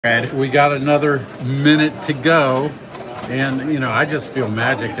We got another minute to go, and you know, I just feel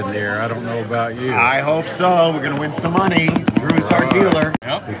magic in the air. I don't know about you. I hope so. We're gonna win some money. Drew's our dealer.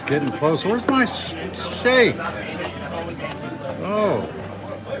 Yep. It's getting close. Where's my shake?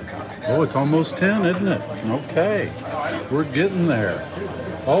 Oh, it's almost 10, isn't it? Okay, we're getting there.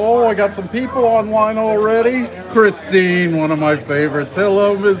 Oh, I got some people online already. Christine, one of my favorites.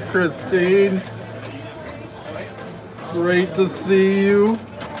 Hello, Miss Christine. Great to see you.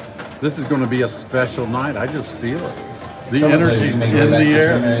 This is going to be a special night. I just feel it. The energy's in the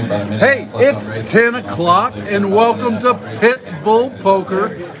air. Hey, it's 10 o'clock and welcome to Pitbull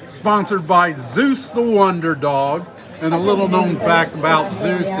Poker, sponsored by Zeus the Wonder Dog. And a little known fact about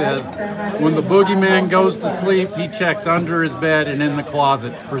Zeus is when the boogeyman goes to sleep, he checks under his bed and in the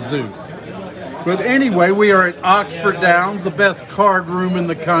closet for Zeus. But anyway, we are at Oxford Downs, the best card room in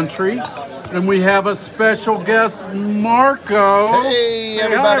the country. And we have a special guest, Marco. Hey, Say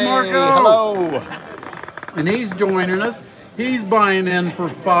everybody. Hi, Marco. Hello. And he's joining us. He's buying in for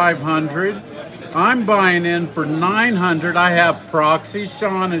 500. I'm buying in for 900. I have Proxy,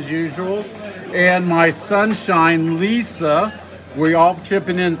 Sean as usual, and my sunshine, Lisa. We all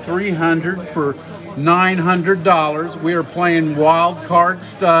chipping in 300 for $900. We are playing wild card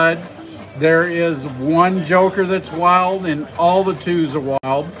stud. There is one joker that's wild and all the twos are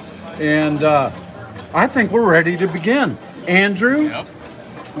wild. And I think we're ready to begin. Andrew, yep.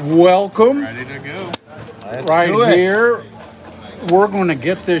 Welcome. Ready to go. Right here. We're going to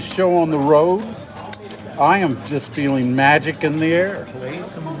get this show on the road. I am just feeling magic in the air. Play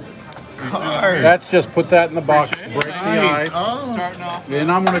some cards. Let's just put that in the box. Appreciate it. Break the Nice. ice. Oh. Starting off.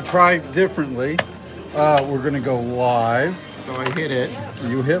 And I'm going to try differently. We're going to go live. So I hit it.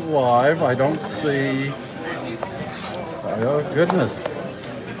 You hit live. I don't see. Oh, goodness.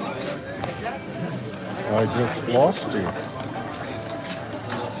 I just lost you.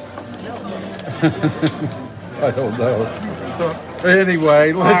 I don't know. So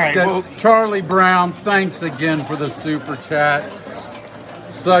Anyway, let's right, get well- Charlie Brown. Thanks again for the super chat.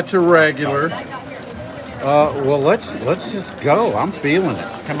 Such a regular. Well, let's just go. I'm feeling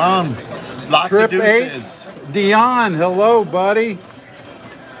it. come on. Lots Trip of eight. deuces. Dion, hello, buddy.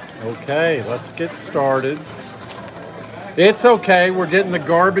 Okay, let's get started. It's okay. We're getting the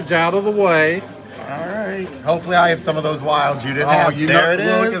garbage out of the way. All right. Hopefully I have some of those wilds you didn't have. you There it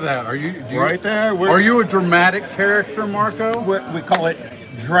know, is. Look at that. Are you Right there. Are you a dramatic character, Marco? We call it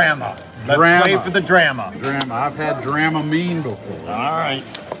drama. Let's Drama. play for the drama. Drama. I've had Dramamine before. All right.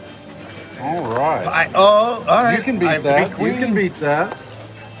 All right. All right. You can beat I have that. three You can queens. beat that.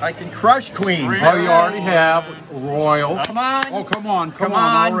 I can crush queens. Oh, you already have Royal. Come on. Oh, come on. Come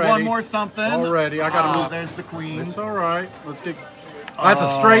on. Already. One more something. Already. I got to move. There's the queens. It's all right. Let's get. That's a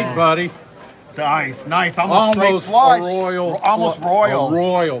straight, buddy. Nice. Nice. Almost straight Almost flush. a royal. Almost royal. A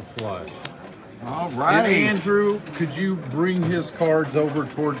royal flush. All And right. Andrew, could you bring his cards over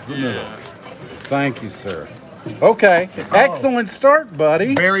towards the middle? Thank you, sir. Okay. Excellent start,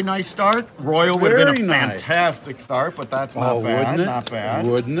 buddy. Very nice start. Royal would have been a Very nice. fantastic start, but that's not bad. Wouldn't it? Not bad.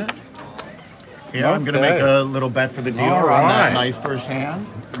 Wouldn't it? Yeah, I'm going to Okay. make a little bet for the dealer All on right. that nice first hand.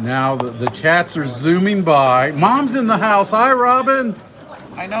 Now the chats are zooming by. Mom's in the house. Hi, Robin.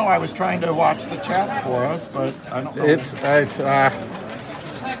 I know I was trying to watch the chats for us, but I don't know.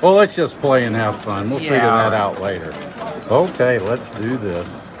 Well, let's just play and have fun. We'll figure Yeah. that out later. Okay, let's do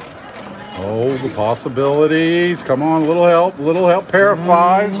this. Oh, the possibilities. Come on, little help, little help. Pair of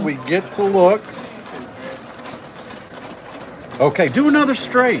fives. We get to look. Okay, do another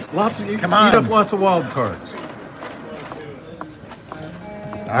straight. Lots of, Come eat on. up lots of wild cards.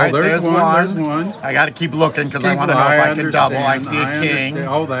 All right, there's one. There's one. I got to keep looking because I Keep- want to know if I can understand, double. I see a king.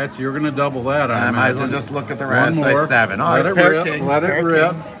 understand. Oh, you're going to double that. I might as well imagine. just look at the One rest. more. That's seven. All Let right, it pair rip. kings, Let it pair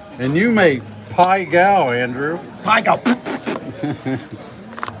rip. kings. And you may pie gow, Andrew. I go.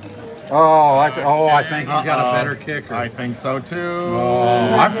 I think he's got a better kicker. I think so too.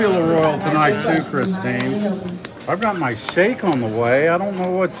 Oh, I feel a royal tonight too, Christine. I've got my shake on the way. I don't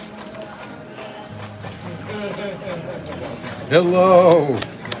know what's. Hello,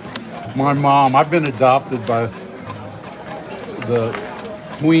 my mom. I've been adopted by the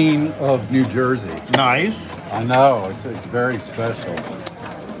Queen of New Jersey. Nice. I know, it's very special.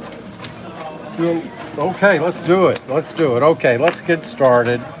 Okay, let's do it. Let's do it. Okay, let's get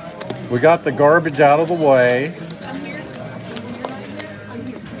started. We got the garbage out of the way.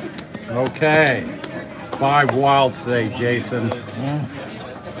 Okay. 5 wilds today, Jason.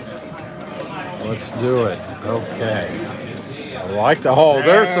 Let's do it. Okay. I like the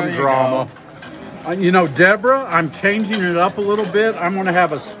there's some There you drama. You know, Deborah, I'm changing it up a little bit. I'm going to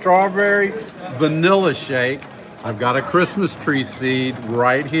have a strawberry vanilla shake. I've got a Christmas tree seed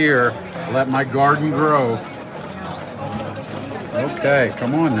right here. Let my garden grow. Okay,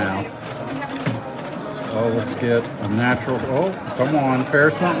 come on now. Oh, let's get a natural. Oh, come on,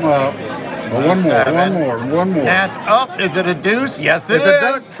 pair something up. Oh, one more. Oh, is it a deuce? Yes, it's a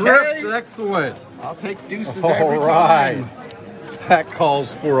duck. Trips, excellent. I'll take deuces All every right. time. That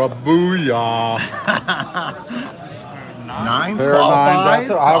calls for a booyah. 9 Pair of qualifies.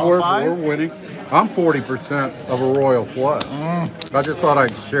 nines. We're winning. I'm 40% of a royal flush. I just thought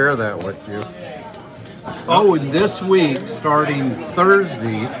I'd share that with you. Oh, and this week, starting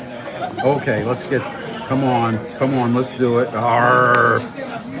Thursday. Okay, let's get. Come on, let's do it. Arr.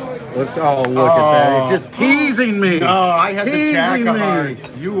 Look at that. It's just teasing me. No, I had the jack of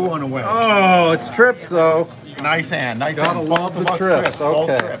hearts. You won away. Oh, it's trips though. Nice hand. Gotta love the trips.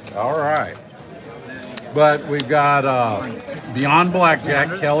 Okay. All right. But we've got Beyond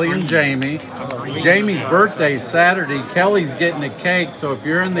Blackjack, Kelly and Jamie. Jamie's birthday's Saturday. Kelly's getting a cake, so if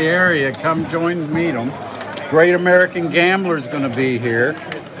you're in the area, come join and meet them. Great American Gambler's going to be here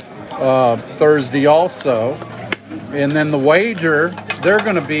Thursday also. And then the Wager, they're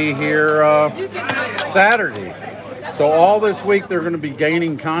going to be here Saturday. So all this week they're going to be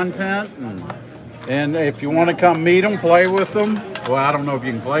gaining content. And if you want to come meet them, play with them. Well, I don't know if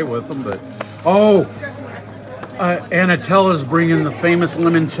you can play with them, but... Oh! Anatella's bringing the famous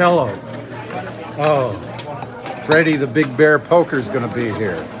limoncello. Oh. Freddie the Big Bear Poker's going to be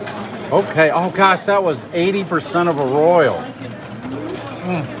here. Okay. Oh, gosh, that was 80% of a royal.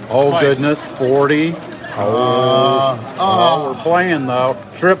 Oh, goodness. 40. Oh, we're playing though.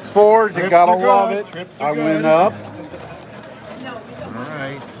 Trip fours, you gotta love it. I went up. All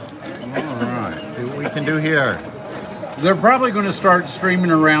right. See what we can do here. They're probably going to start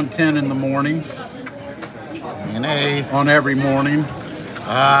streaming around 10 in the morning. An ace. On every morning.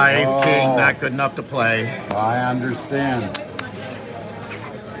 Ace king, not good enough to play. I understand.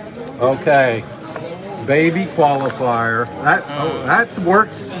 Okay. Baby qualifier. That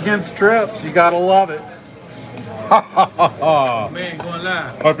works against trips. You gotta love it. Man, going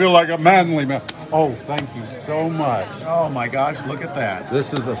live. I feel like a manly man. Oh, thank you so much. Oh my gosh, look at that.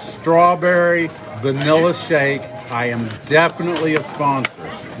 This is a strawberry vanilla shake. I am definitely a sponsor.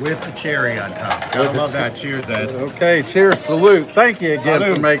 With the cherry on top. Gotta love that. Cheers, Ed. Okay, cheers, salute. Thank you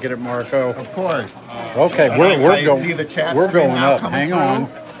again for making it, Marco. Of course. Okay, we're going. See the chat we're screen going now up. coming Hang through. on.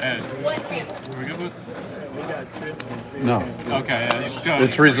 No. Okay.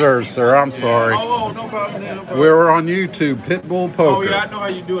 It's reserved, sir. I'm sorry. Oh, no problem. No problem. We're on YouTube, Pitbull Poker. Oh, yeah, I know how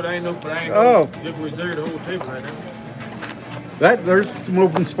you do it. I ain't know, but I ain't just reserve the whole table right now. There's some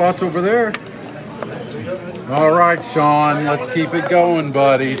open spots over there. All right, Sean, let's keep it going,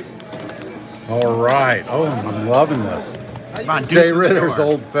 buddy. All right. Oh, I'm loving this. Come on, Jay Ritter's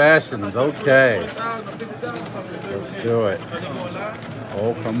Old Fashions. Okay. Let's do it.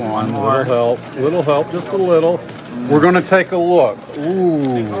 Oh, come on. Little help, just a little. We're going to take a look.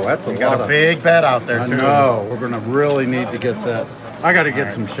 Ooh, that's a lot. Got a big bet out there, too. I know. We're going to really need to get that. I got to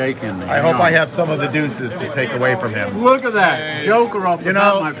get some shake in there. I hope I have some of the deuces to take away from him. Look at that. Joker off the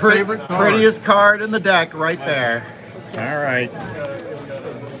top, my favorite card. Prettiest card in the deck right there. All right.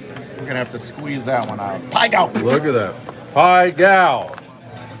 We're going to have to squeeze that one out. Pie Gal. Look at that. Pie Gal.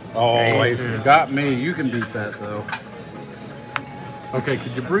 Oh, Aces. Aces got me. You can beat that, though. Okay,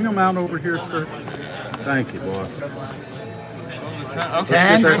 could you bring them out over here, sir? Thank you, boss.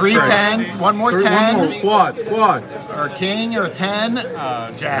 Tens, 3 tens, one more 10. One more. Quads. Or king or 10.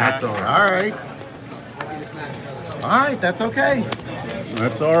 Jack. That's all right. All right, that's okay.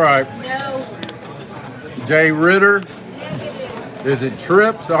 That's all right. Jay Ritter. Is it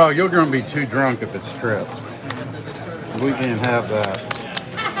trips? Oh, you're going to be too drunk if it's trips. We can't have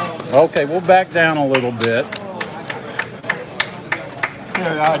that. Okay, we'll back down a little bit.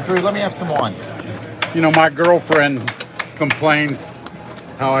 Here, Drew, let me have some ones. You know, my girlfriend complains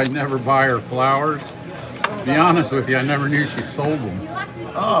how I never buy her flowers. To be honest with you, I never knew she sold them.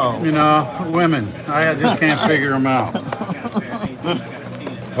 Oh. You know, women, I just can't figure them out.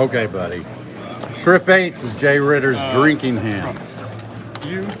 Okay, buddy. Trip 8s is Jay Ritter's drinking hand.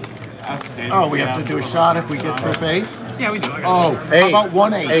 Oh, we have to do a shot if we get trip 8s? Yeah, we do. Oh, how about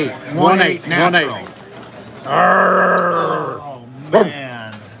 1-8? 1-8 natural. Oh,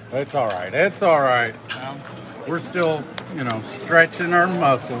 man. It's all right. It's all right. We're still, you know, stretching our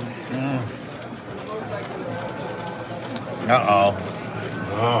muscles. Uh-oh.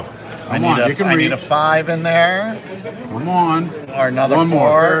 Oh, I need a 5 in there. Come on. Or another 4. One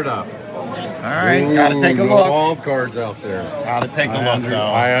more. Pair it up. All right, gotta take a no look. Wild cards out there. Gotta take a look, though.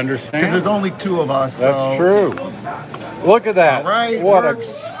 I understand. Because there's only 2 of us. That's true. Look at that. All right, what works.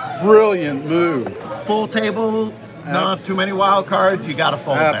 a brilliant move. full table, not too many wild cards, you got to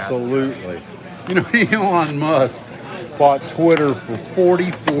fold Absolutely. You know, Elon Musk bought Twitter for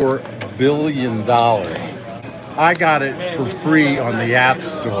 $44 billion. I got it for free on the App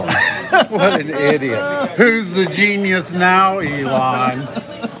Store. What an idiot. Who's the genius now, Elon?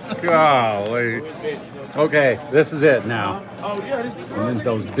 Golly. Okay, this is it now. And then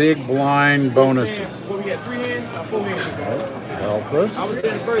those big blind bonuses. Help us.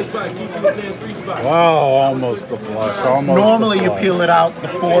 Wow, almost the flush. Almost. Normally the you flush. peel it out the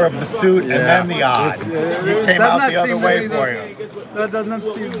 4 of the suit and then the odd. It came out the other way for you. That doesn't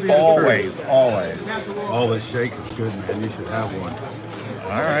seem to be Always, always. Oh, the shake is good, man. You should have one.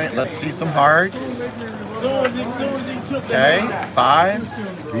 All right, let's see some hearts. Okay,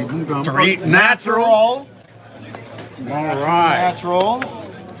 5s. Keep them going. 3 natural. All right. Natural.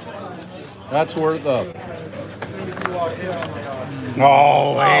 That's worth the.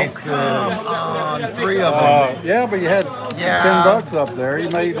 Oh, aces. Come on, 3 of them. Yeah, but you had $10 up there. You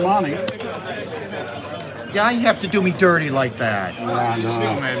made money. Yeah, you have to do me dirty like that. No.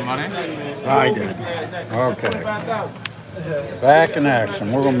 Made money. I did. Okay. Back in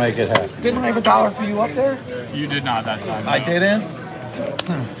action. We're going to make it happen. Didn't I have $1 for you up there? You did not that time. I didn't?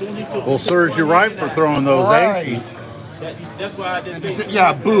 Well, serves you right for throwing those Right. aces. That's why I didn't.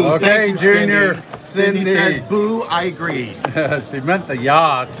 Yeah, boo. Okay, Thank you, Junior. Cindy Cindy. says boo, I agree. She meant the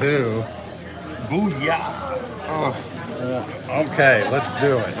ya, too. Boo, yeah. Okay, let's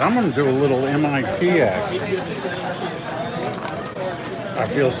do it. I'm going to do a little MIT action. I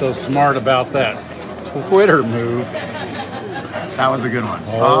feel so smart about that Twitter move. That was a good one.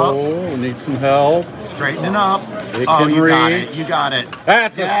 Oh, need some help. Straightening up. It Oh, can you got reach. it. You got it.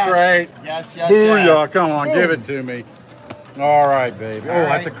 That's Yes. a straight. Yes. Booyah, come on, give it to me. All right, baby. All Oh,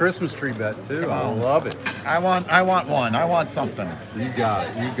 that's a right. Christmas tree bet, too. I on. love it. I want one. I want something. You got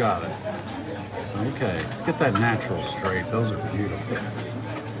it. You got it. Okay, let's get that natural straight. Those are beautiful.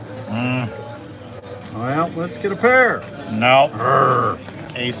 Well, let's get a pair. No.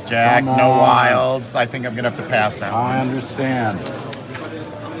 Ace Jack, Come no on. wilds. I think I'm going to have to pass that one. I understand.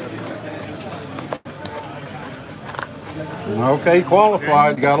 Okay,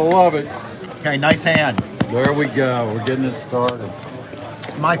 qualified. Gotta love it. Okay, nice hand. There we go. We're getting it started.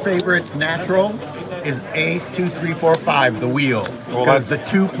 My favorite natural is Ace 2, 3, 4, 5, the wheel. Because the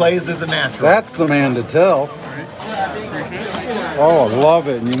 2 plays as a natural. That's the man to tell. Oh, I love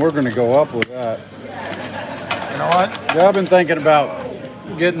it. And we're going to go up with that. You know what? Yeah, I've been thinking about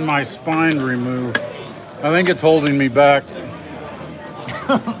getting my spine removed. I think it's holding me back.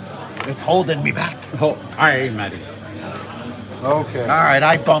 It's holding me back. Oh, I'm ready. Okay. All right,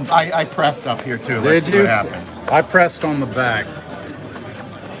 I pressed up here too. Let's see what happens. I pressed on the back.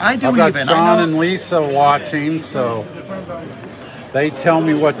 I do I've got even. Sean I know. and Lisa watching, so they tell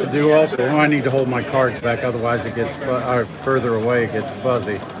me what to do. Also, I need to hold my cards back, otherwise it gets further away. It gets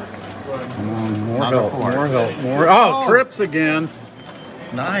fuzzy. Come on, more Another help, 4. more help, more. Oh, trips again.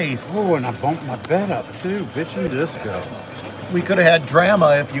 Nice. Oh, and I bumped my bet up too. Bitchin' disco. We could have had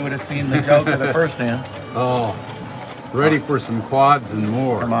drama if you would have seen the joke of the first hand. Oh, ready for some quads and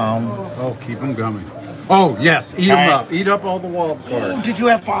more. Come on. Oh, keep them coming. Oh, yes, eat them up. Eat up all the wild Oh, cards. did you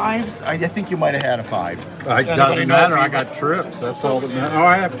have 5s? I think you might have had a 5. It Anybody doesn't know matter. if you- I got trips. That's all that matters. Oh,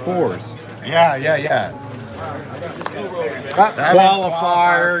 I have 4s. Yeah. That is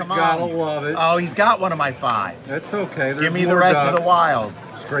Qualifier. Come on. Gotta love it. Oh, he's got one of my 5s. That's okay. There's Give me the more rest of the ducks. wilds.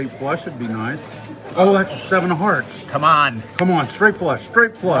 Straight flush would be nice. Oh, that's a 7 of hearts. Come on. Come on, straight flush,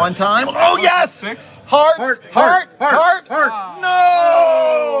 straight flush. One time. Oh, yes. 6. Heart. Heart.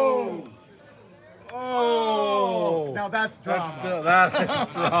 No. Oh. Now that's drama. That is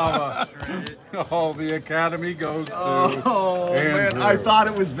drama. Oh, the Academy goes to Oh, man. Andrew. I thought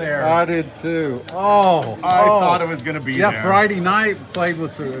it was there. I did too. Oh. I thought it was going to be there. Yeah, Friday night played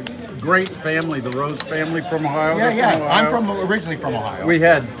with a great family, the Rose family from Ohio. Yeah, They're yeah. Ohio. I'm originally from Ohio. We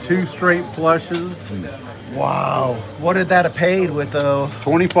had 2 straight flushes. Wow. What did that have paid with the...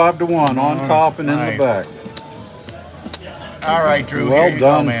 25 to 1 on top and in Nice. the back. All right, Drew. Well here you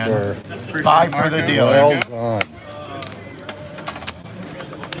done, go, man. sir. 5 for the dealer. Well done.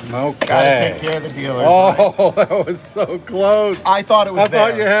 Gotta take Okay. care of the dealer. Oh, that was so close. I thought it was I there.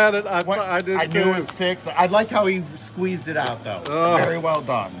 thought you had it. I did I too. knew it was 6. I liked how he squeezed it out, though. Oh. Very well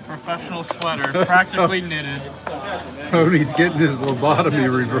done. Professional sweater, practically knitted. Tony's getting his lobotomy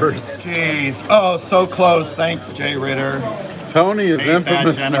reversed. Jeez. Oh, so close. Thanks, Jay Ritter. Tony is Hate that,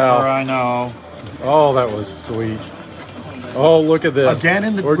 infamous Jennifer, now. I know. Oh, that was sweet. Oh, look at this. Again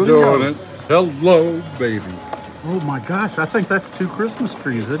in the We're window. doing it. Hello, baby. Oh my gosh, I think that's 2 Christmas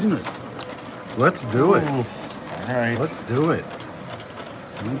trees, isn't it? Let's do it. Ooh. All right. Let's do it.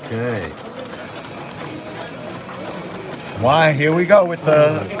 Okay. Why? Here we go with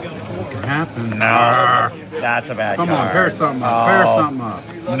the. What can happen? No, that's a bad Come card. on, pair something up. Pair something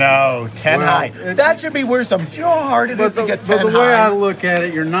up. No, 10 Well, high. That should be worth something. Do you know how hard it is to get 10 But the way high? I look at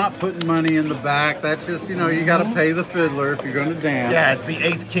it, you're not putting money in the back. That's just, you know, you got to pay the fiddler if you're going to dance. Yeah, it's the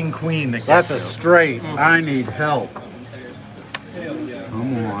ace, king, queen that That's gets a you. straight. I need help.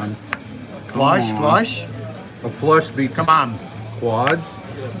 Come on. Flush, Come on. flush. A flush beats Come on. quads.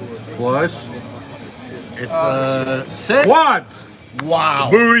 Flush. It's 6. Quads. Wow.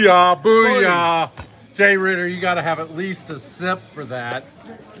 Booyah, booyah. Jay Ritter, you got to have at least a sip for that.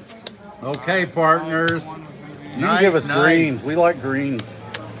 Okay, partners. You can give us greens. We like greens.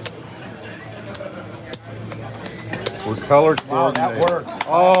 We're color coordinated. Wow, that works.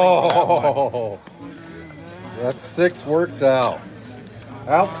 Oh, that's 6 worked out.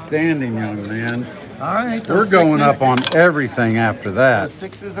 Outstanding, young man. All right. We're going up on everything after that. Those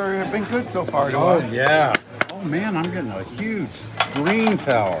 6s have been good so far to Oh, us. yeah. Oh, man, I'm getting a huge green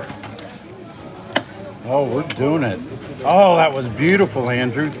tower. Oh, we're doing it. Oh, that was beautiful,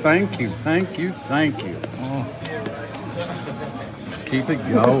 Andrew. Thank you, thank you, thank you. Just keep it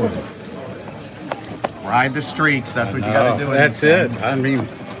going. Ride the streaks. That's what you got to do. That's it. I mean,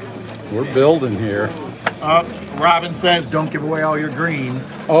 we're building here. Robin says, don't give away all your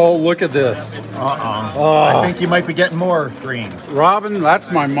greens. Oh, look at this. I think you might be getting more greens. Robin,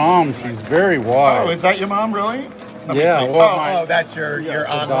 that's my mom. She's very wise. Oh, is that your mom, really? Yeah. Well, That's your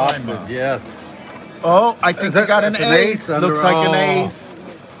online mom. Yes. Oh, I think you got an It's an ace. under- Looks like an oh. ace.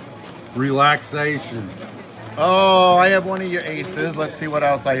 Relaxation. Oh, I have one of your aces. Let's see what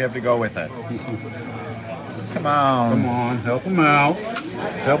else I have to go with it. Come on. Come on, help them out.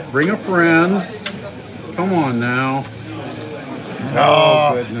 Help, bring a friend. Come on now.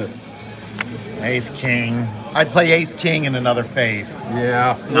 Oh, goodness. Ace king. I'd play ace king in another face.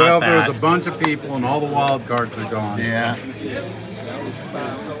 Yeah. Not Well, bad. there's a bunch of people and all the wild cards are gone. Yeah.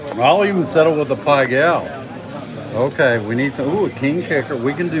 I'll even settle with a pie gal. Okay, we need some. Ooh, a king kicker.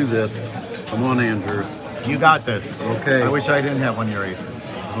 We can do this. Come on, Andrew. You got this. Okay. I wish I didn't have one of your aces.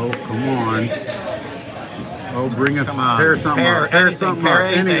 Oh, come on. Oh, bring a Come on. pair something Pair up. Pair anything, something pair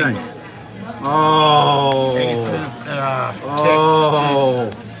up. anything. Anything. Oh. Aces. Oh.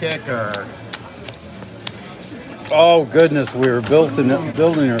 Kicker. Oh goodness, we were building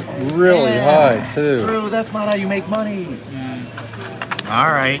it really high too. True, that's not how you make money.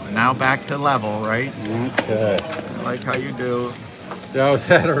 All right, now back to level, right? Okay. I like how you do. Yeah, I was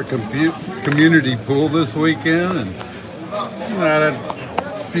at our community pool this weekend and I had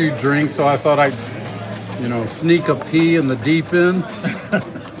a few drinks, so I thought I'd, sneak a pee in the deep end.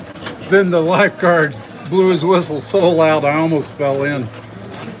 Then the lifeguard blew his whistle so loud I almost fell in.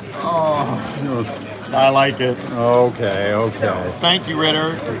 Oh, I like it. Okay. Thank you,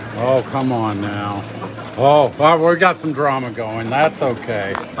 Ritter. Oh, come on now. Oh, well, we got some drama going. That's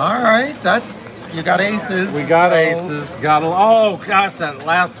okay. All right, you got aces. We got aces. Oh gosh, that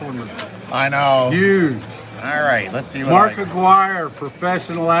last one was I know. huge. All right, let's see what Mark Aguirre,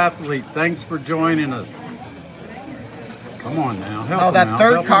 professional athlete. Thanks for joining us. Come on now. Help him that out.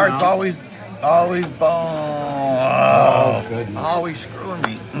 third Help him card's out. always bone. Oh, goodness. Always screwing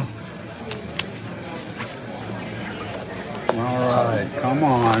me. All right, come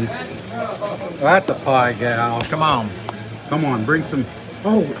on. That's a pie gal. Come on. Come on, bring some.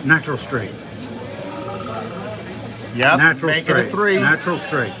 Oh, natural straight. Yep. Natural Make straight. it a 3. Natural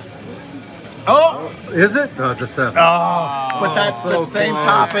straight. Oh. Is it? No, it's a 7. Oh, but that's so the same close,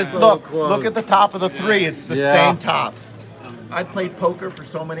 top as so look. close. Look at the top of the 3. It's the Yeah. same top. I played poker for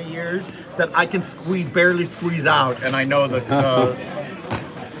so many years that I can barely squeeze out, and I know the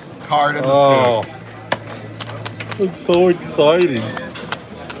card of the suit. It's so exciting.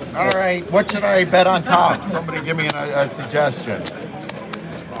 All right, what should I bet on top? Somebody give me a suggestion.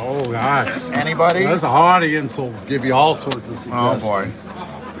 Oh gosh. Anybody? This audience will give you all sorts of suggestions. Oh boy.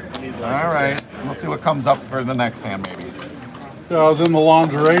 All right, we'll see what comes up for the next hand, maybe. So I was in the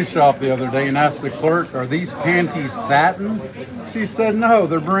lingerie shop the other day and asked the clerk, "Are these panties satin?" She said, "No,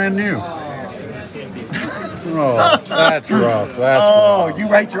 they're brand new." Oh, that's rough. That's rough. You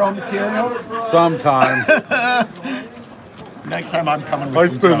write your own material? Sometimes. Next time I'm coming with I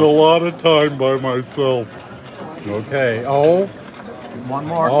some spend a jokes. lot of time by myself. Okay. Oh. One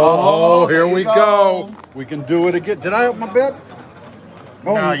more. Oh, here there we you go. We can do it again. Did I open my bet?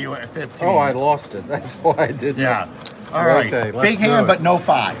 Oh, No, you were at 15. Oh, I lost it. That's why I did Yeah. that. All right. Okay, let's Big do hand, it. but no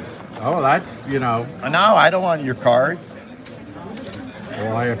 5s. Oh, that's, No, I don't want your cards.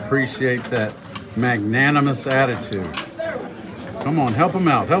 Well, I appreciate that magnanimous attitude. Come on, help him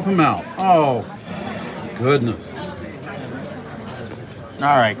out. Help him out. Oh, goodness.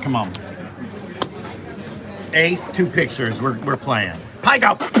 All right, come on. Ace, 2 pictures. We're playing. Pike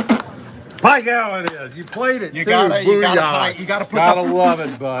out. Pike out it is. You played it You too. gotta Booyah. put gotta the love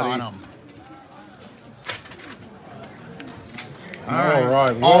it, buddy. on them. All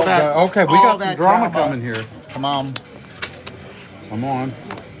right. Okay, we got some drama coming here. Come on. Come on.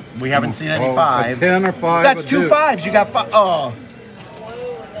 We haven't seen any A fives. 10 or 5. That's 2 fives. You got 5. Oh.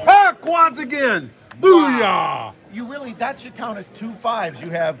 Ah, quads again. Booyah. Wow. You really, that should count as 2 fives. You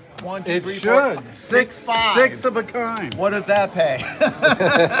have 1, 2, It 3, should. 4, 6 fives. 6 of a kind. What does that pay?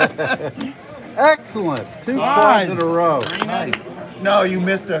 Excellent. 2 quads in a row. Nice. No, you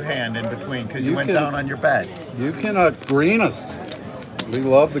missed a hand in between because you went down on your bet. You can green us. We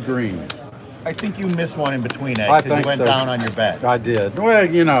love the greens. I think you missed one in between, Ed, I because think you went so. down on your bet. I did. Well,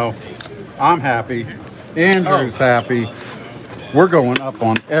 you know, I'm happy. Andrew's happy. We're going up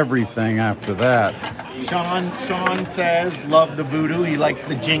on everything after that. Sean says, love the voodoo. He likes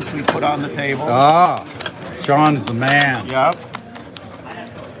the jinx we put on the table. Ah, Sean's the man. Yep.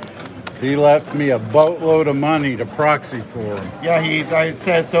 He left me a boatload of money to proxy for him. Yeah, I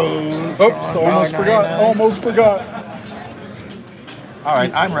said so. Oops, almost forgot. All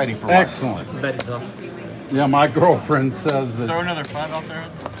right, I'm ready for one. Excellent. Bet it's off. Yeah, my girlfriend says that. Throw another 5 out there.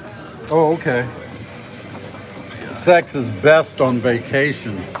 Oh, okay. Sex is best on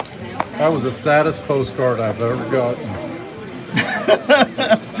vacation. That was the saddest postcard I've ever gotten.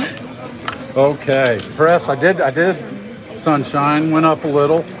 Okay, press. I did. Sunshine went up a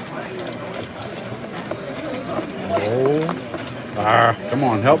little. Oh, come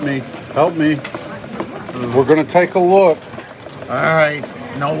on, help me. We're gonna take a look. All right.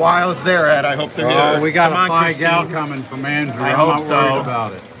 No wilds there, Ed. I hope they're here. Oh, we got Come a on, 5 gal Christine. coming from Andrew. I I'm hope not so. worried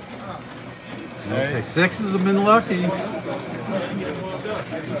about it. Okay, 6s have been lucky.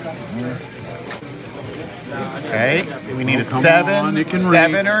 Okay, we need a come 7, on, it can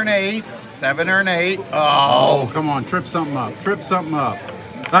 7 reach. or an 8, 7 or an 8. Oh, Oh, come on, trip something up.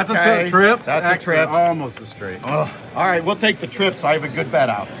 That's Okay, a trips. that's a Excellent. trips. Almost a straight. oh. All right, we'll take the trips. I have a good bet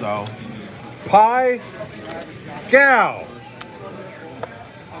out, so. Pie gal.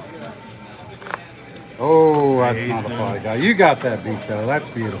 Oh, that's not a pie gal. You got that beat though. That's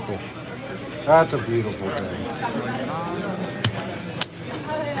beautiful. That's a beautiful thing.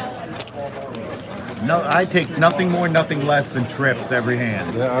 No, I take nothing more, nothing less than trips every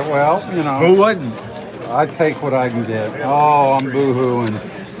hand. Yeah, well, you know. Who wouldn't? I take what I can get. Oh, I'm boo-hooing.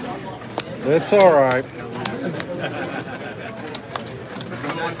 It's all right.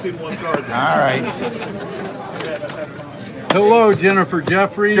 All right. Hello, Jennifer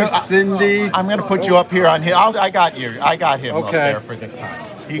Jeffries, Cindy. I'm going to put you up here on him. I got you. I got him up Okay. there for this time.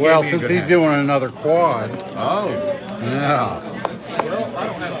 He Well, gave me a since good he's hand. doing another quad. Oh. Yeah.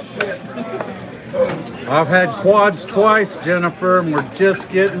 I've had quads twice, Jennifer, and we're just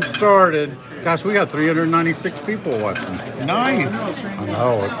getting started. Gosh, we got 396 people watching. Nice. I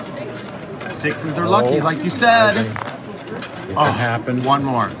know it's 6s are lucky, like you said. it can happen. One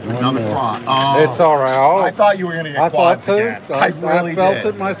more. Another more. quad. Oh. It's all right. Oh, I thought you were going to get I thought quads too. again. I really felt did.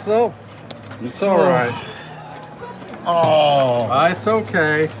 it myself. It's all right. Oh. It's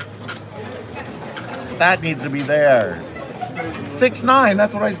okay. That needs to be there. 6-9.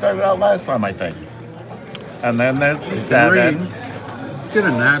 That's what I started out last time, I think. And then there's the 7. Let's get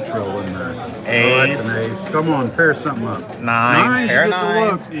a natural in there. Ace. Oh, that's an ace. Come on, pair something up. 9. Pair you get to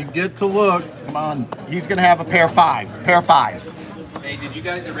nines. look. You get to look. Come on. He's going to have a pair of 5s. Pair of 5s. Hey, did you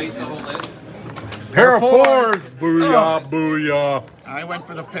guys erase the whole list? Pair of fours. 4s. Booyah, booyah. I went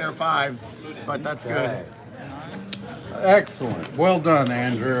for the pair of 5s, but that's good. Excellent. Well done,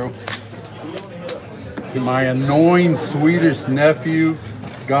 Andrew. To my annoying Swedish nephew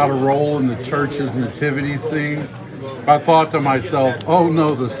got a role in the church's nativity scene. I thought to myself, oh no,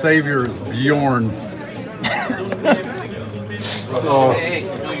 the savior is Bjorn. Oh, Hey,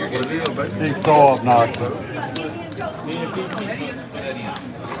 no, you're good. he's so obnoxious.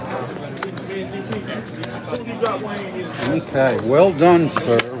 Okay, well done,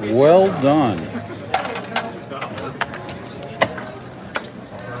 sir. Well done.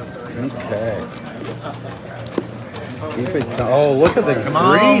 Okay. Keep it. Oh, look at the Come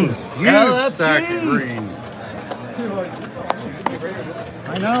on. greens. Huge LFG. stack of greens.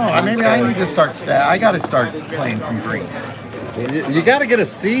 I know. Maybe I need to start. I got to start playing some green. You got to get a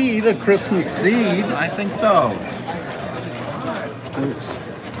seed, a Christmas seed. I think so. Oops.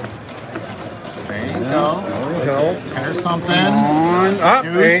 There you go. There we go. There's something. On. Up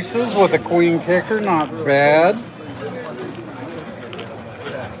Deuce. aces with a queen kicker. Not bad.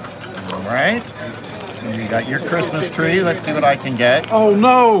 All right. You got your Christmas tree. Let's see what I can get. Oh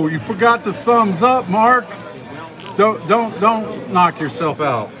no, you forgot the thumbs up, Mark. Don't knock yourself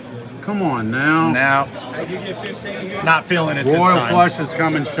out. Come on now. Now, Not feeling it this Royal time. flush is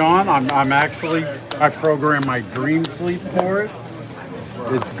coming, Sean. I programmed my dream sleep for it.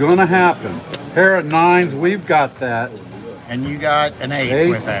 It's gonna happen. Pair of nines, we've got that. And you got an ace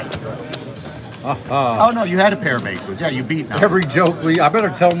with it. Oh no, you had a pair of aces. Yeah, you beat now. Every joke, I better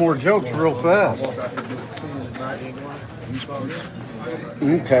tell more jokes real fast.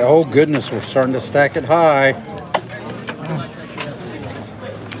 Okay, oh goodness, we're starting to stack it high.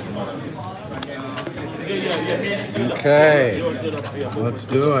 Okay, let's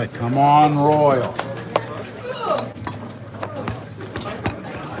do it. Come on, Royal.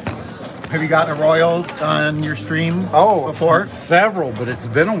 Have you gotten a Royal on your stream Oh, before? Several, but it's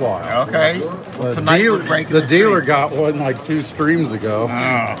been a while. Okay. Well, tonight we're breaking The dealer streak. got one like 2 streams ago.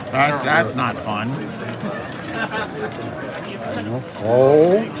 Oh, that's not fun.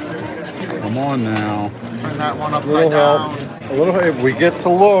 Oh, come on now. Turn that one A upside little down. help. A little help. We get to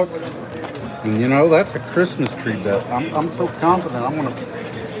look. And you know, that's a Christmas tree bet. I'm so confident I'm going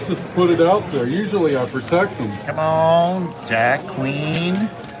to just put it out there. Usually I protect them. Come on. Jack, queen,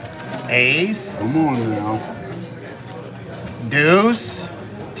 ace, Come on now. deuce,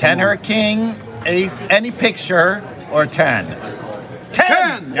 10 or a king, ace, any picture, or 10.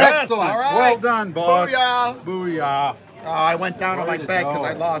 10! Yes, Excellent. all right. Well done, boss. Booyah. Booyah. Oh, I went down on my Way to bet because go.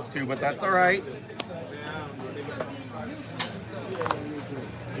 I lost 2, but that's all right.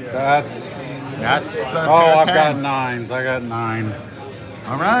 That's. That's a pair Oh, of I've got tens. nines. I got nines.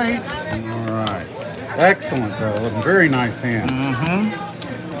 All right. All right. Excellent, bro. Very nice hand.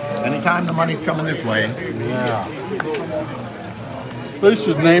 Anytime the money's coming this way. Yeah. They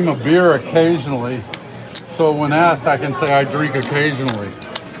should name a beer occasionally, so when asked, I can say I drink occasionally.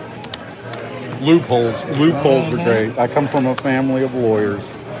 Loopholes. Loopholes are great. I come from a family of lawyers.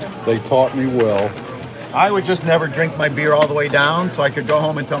 They taught me well. I would just never drink my beer all the way down so I could go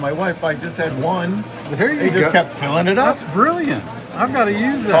home and tell my wife I just had one. There you They go. just kept filling it up. That's brilliant. I've got to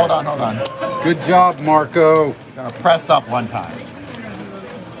use that. Hold on. Good job, Marco. Gonna press up one time.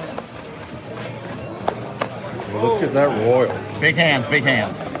 Well, let's get that royal. Big hands, big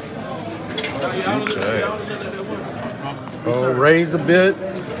hands. Okay. Oh, raise a bit.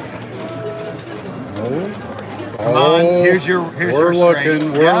 Oh. Come on, here's your We're straight.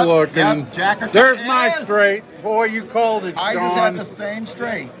 looking. We're looking. Yep, Jack or There's ten. my Yes. straight. Boy, you called it, I just had Sean. the same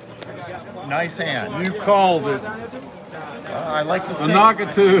straight. Nice hand. You called it. I like the A six.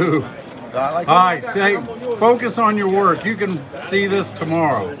 knock-a-two. I like Hi, say, focus on your work. You can see this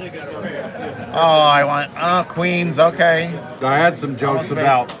tomorrow. Oh, I want queens. Okay. I had some jokes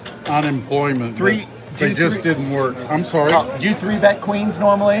about unemployment. Three- but They just didn't work. I'm sorry. Oh, do you 3-bet queens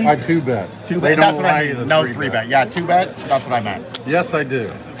normally? I 2-bet. Two They bet. don't That's what allow I you mean. to No 3-bet. 3-bet. Yeah, 2-bet. That's what I meant. Yes, I do.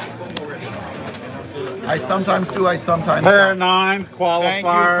 I sometimes do. I sometimes Pair of don't. nines, qualifier. Thank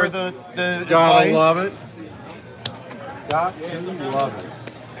you for the Gotta advice. love it. Got to love it.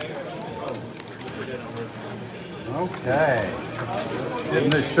 Okay. Getting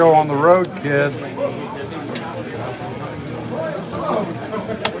this show on the road, kids.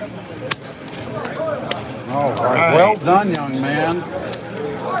 All right. Well done, young man.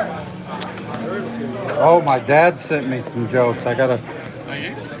 Oh, my dad sent me some jokes. I gotta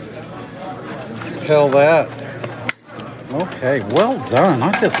tell that. Okay, well done.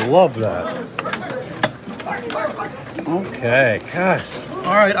 I just love that. Okay, gosh.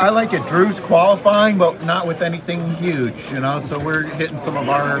 All right, I like it. Drew's qualifying, but not with anything huge, you know. So we're hitting some of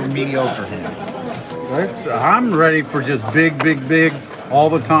our mediocre hands. I'm ready for just big, big, big, all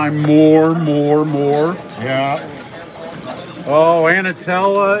the time. More. Yeah. Oh,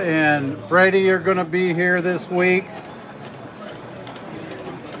 Anatella and Freddie are going to be here this week.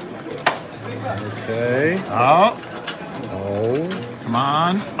 Okay. Oh, Oh. come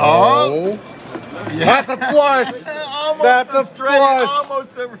on. Oh, That's a flush. almost That's a straight, flush.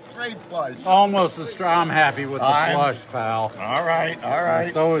 almost a straight flush. Almost a straw. I'm happy with the flush, pal. All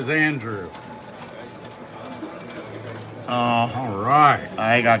right. So is Andrew. Oh, All right.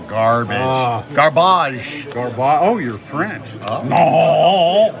 I got garbage. Ah. Garbage. Oh, you're French. Oh.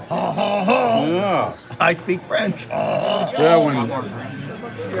 No. Yeah. I speak French. Yeah, when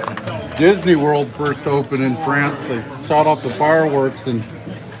Disney World first opened in France, they shot off the fireworks and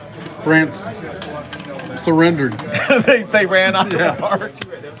France surrendered. they ran out of the park.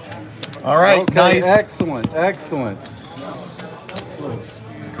 All right, Okay, nice. excellent.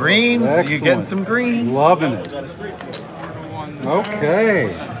 Greens, you Excellent. getting some greens. Loving it.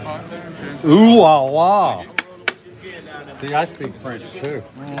 Okay. Ooh la la. See, I speak French too.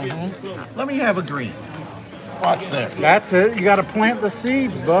 Let me have a green. Watch this. That's it. You got to plant the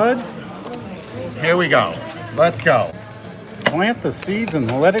seeds, bud. Here we go. Let's go. plant the seeds and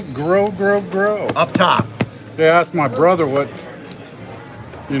let it grow, grow, grow. Up top. They asked my brother what,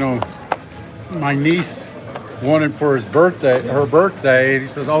 my niece wanted for her birthday. And he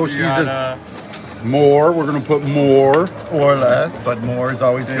says, oh, more. We're going to put more. Or less, but more is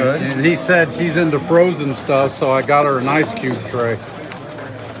always good. And he said she's into frozen stuff, so I got her an ice cube tray.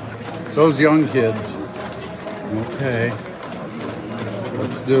 Those young kids. Okay.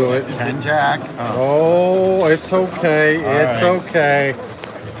 Let's do it. 10 jack. Oh, it's okay. It's okay.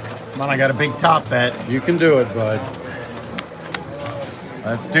 Come on, I got a big top bet. You can do it, bud.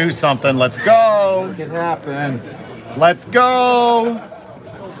 Let's do something. Let's go. Make it happen. Let's go.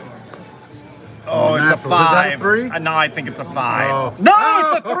 Oh, it's a 5. Is that a 3? No, I think it's a 5. Oh. No,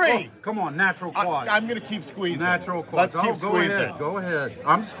 it's a 3. Come on, natural quad. I'm going to keep squeezing. Natural quad. Let's keep squeezing. Go ahead.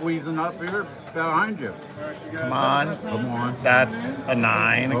 I'm squeezing up here behind you. Come on. Come on. That's a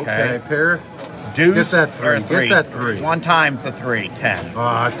 9. Okay. Pair. Deuce. Get that 3. Or a 3. Get that 3. One time the 3. 10. Oh,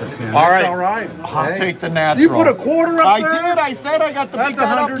 that's a 10. All right. That's all right. I'll take the natural. You put a quarter up there? I did. I said I got the big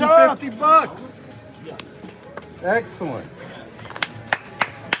bet up top. That's $150. Excellent.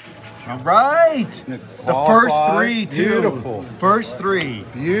 All right. The first 3, too. Beautiful. First 3.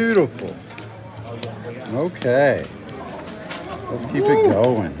 Beautiful. Okay. Let's keep it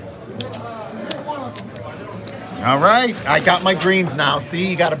going. All right. I got my greens now. See,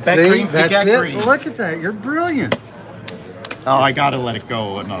 you got to bet greens to get greens. Look at that. You're brilliant. Oh, I got to let it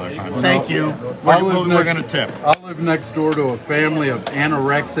go another time. Thank you. We're going to tip. I live next door to a family of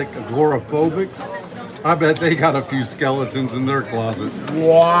anorexic agoraphobics. I bet they got a few skeletons in their closet.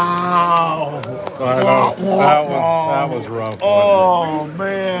 Wow. I know. That was rough. Oh,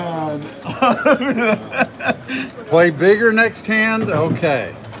 man. Play bigger next hand?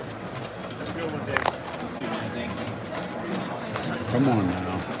 Okay. Come on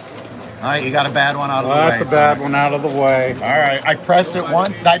now. All right, you got a bad one out of the way. That's a bad one out of the way. All right, I pressed it once.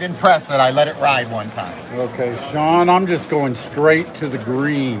 I didn't press it. I let it ride one time. Okay, Sean, I'm just going straight to the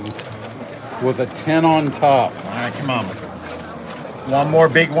greens with a 10 on top. All right, come on. One more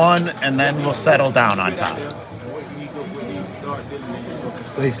big one, and then we'll settle down on top.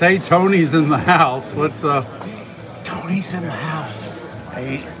 They say Tony's in the house. Tony's in the house.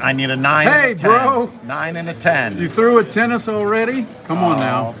 I need a 9 Hey, and a 10. bro. 9 and a 10. You threw a tennis already? Come on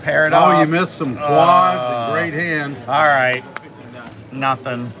now. Pair it up. Oh, you missed some quads and great hands. All right.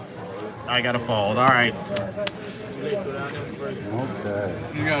 Nothing. I got to fold. All right. Okay.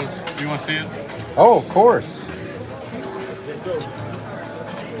 You guys, you want to see it? Oh, of course.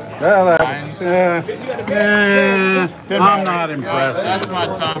 Yeah, I'm not impressed. That's my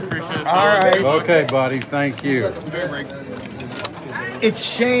time. Appreciate it. All right. Okay, buddy. Thank you. It's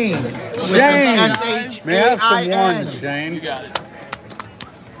Shane. Shane. S-H-A-I-N. May I have some ones, Shane? You got it.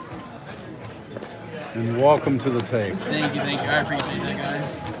 And welcome to the tape. Thank you. I appreciate that,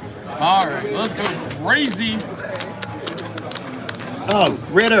 guys. All right, let's go crazy. Oh,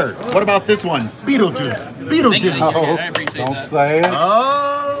 Ritter. What about this one? Beetlejuice. Thank you. Oh, I appreciate don't that. say it.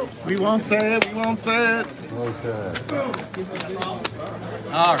 Oh, we won't say it. Okay.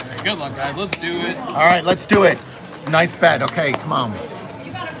 All right, good luck, guys. Let's do it. All right, let's do it. Nice bet. Okay, come on.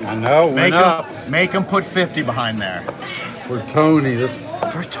 I know. Make him put 50 behind there. For Tony.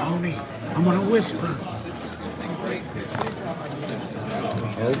 For Tony. I'm going to whisper.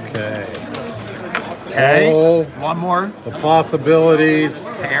 Okay. Okay. Oh, one more. The possibilities.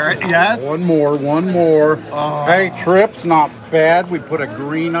 Pair it. Yes. One more. Oh. Hey, trip's not bad. We put a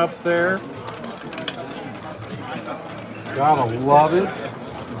green up there. Gotta love it.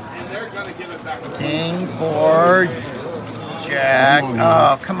 King, 4, Jack.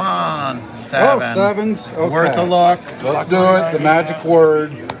 Oh, come on. 7. Oh, 7s. Okay. Worth a look. Let's do it. The magic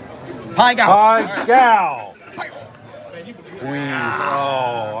word. Hi, gal. Hi, gal. Queens.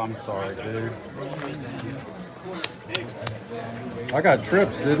 Oh, I'm sorry, dude. I got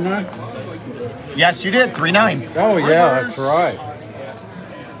trips, didn't I? Yes, you did. 3 9s. Oh, yeah, that's right.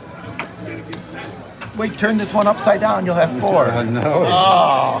 Wait, turn this one upside down. You'll have 4. I know.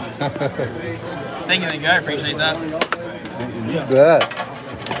 Oh. Thank you. I appreciate that. You bet.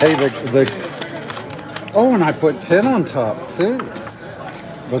 Hey, oh, and I put 10 on top, too.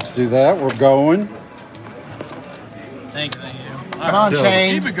 Let's do that. We're going. Thank you. Come on,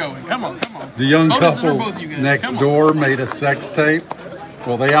 Shane. Keep it going. Come on. The young Both of them or couple both you guys? next Come on. door made a sex tape.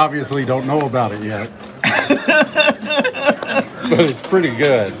 Well, they obviously don't know about it yet. But it's pretty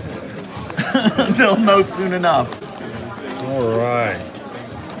good. They'll know soon enough. All right.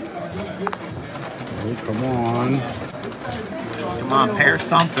 Oh, come on. Come on, pair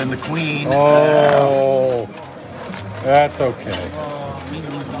something. The queen. Oh, that's okay.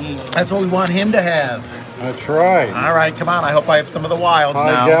 That's what we want him to have. That's right. All right, come on. I hope I have some of the wilds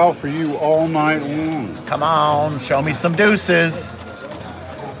High now. gal for you all night long. Come on, show me some deuces.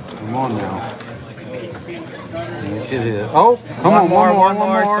 Come on now. Make it hit. Oh, come on, one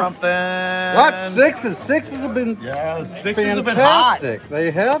more, something. What? Sixes? Sixes have been sixes have been hot. fantastic. They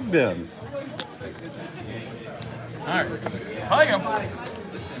have been. All right. Hi,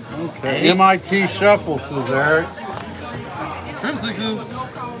 Okay. MIT shuffle, says Eric. Trim sixes.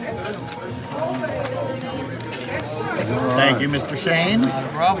 Thank you, Mr. Shane. Not a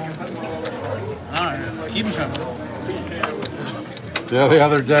problem. All right, let's keep them coming. Yeah, the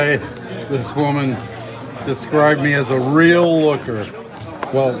other day, this woman described me as a real looker.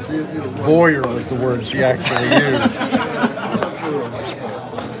 Well, voyeur was the word she actually used.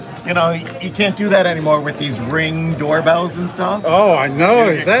 You know, you can't do that anymore with these Ring doorbells and stuff. Oh, I know.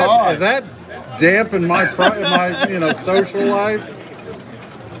 You Is get caught. that dampen my social life?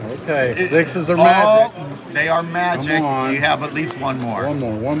 Okay, sixes are magic. They are magic. Come on. You have at least one more.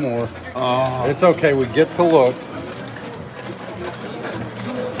 One more. Oh. It's okay. We get to look.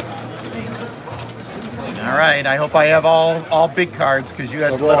 All right. I hope I have all big cards because you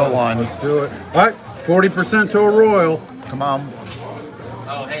had little ones. Let's do it. All right, 40% to a royal. Come on.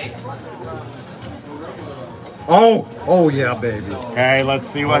 Oh, hey. Oh yeah, baby. Okay, let's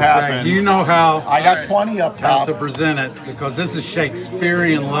see what happens. You know how I got 20 up top. to present it because this is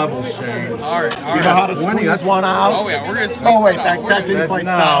Shakespearean level, Shane. All right. You know how to squeeze one out? Oh, yeah, we're going to squeeze Oh, wait, one out. that didn't quite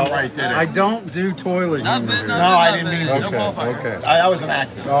sound right, did it? I don't do toilet humor. Nothing, here. No, I didn't mean to. No qualifier. Okay. That was an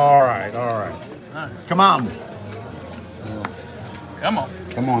accident. All right. Come on. Come on.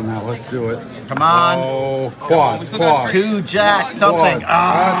 Come on now, let's do it. Come on. Oh, quads. Two jack something.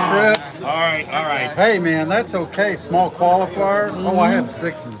 Quads. Trips. All right. Hey man, that's okay. Small qualifier. Oh, I had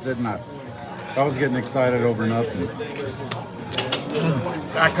sixes, didn't I? I was getting excited over nothing.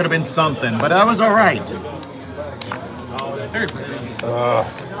 That could have been something, but that was all right.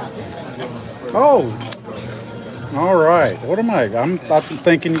 Oh. All right. What am I? I'm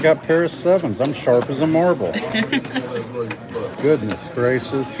thinking you got a pair of sevens. I'm sharp as a marble. Goodness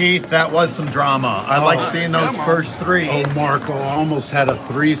gracious. Keith, that was some drama. I like seeing those first three. Oh, Marco, I almost had a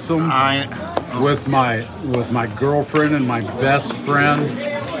threesome with my girlfriend and my best friend.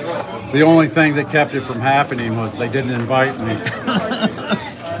 The only thing that kept it from happening was they didn't invite me.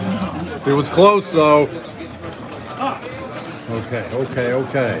 It was close though. Okay.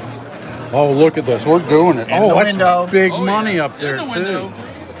 Oh, look at this. We're doing it. In the that's window. big Oh, money yeah. up there In the too. window.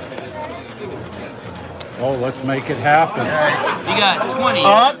 Oh, let's make it happen. You got 20.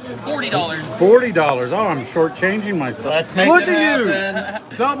 Up. $40. $40. Oh, I'm shortchanging myself. Let's make Look it at you.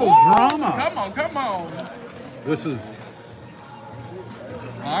 happen. Double Woo! drama. Come on. This is.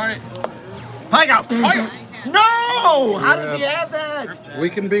 All right. I got. Fire. No! How does he have that? We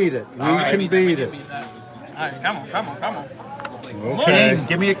can beat it. We can beat it. All right, come on. Okay. King,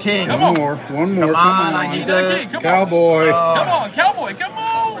 give me a king. Come One on. more. Come on, I need Come a on. Cowboy. Come on, cowboy, come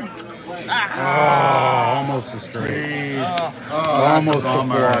on! Oh, almost a straight. Jeez. Almost a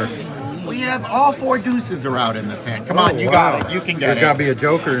bummer. flush. We have all four deuces are out in this hand. Come on, you got it. You can get There's it. got to be a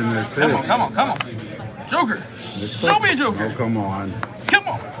joker in there too. Come on. Joker. Show me a joker. Oh, come on. Come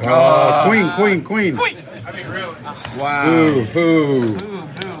on. Queen. Queen. Wow. Boo.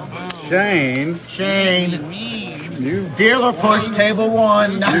 Shane, Dealer push, table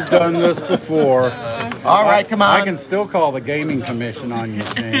one. you've done this before. All right, come on. I can still call the gaming commission on you,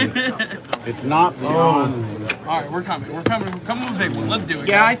 Shane. It's not beyond. All right, we're coming. We're coming with a big one. Let's do it.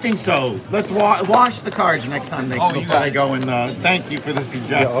 Yeah, I think so. Let's wash the cards next time before got they it. go in the. Thank you for the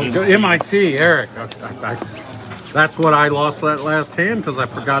suggestions. MIT, Eric. That's what I lost that last hand because I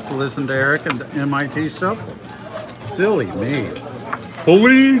forgot to listen to Eric and the MIT shuffle. Silly me.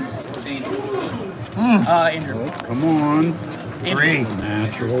 Police. Andrew. Come on. Three.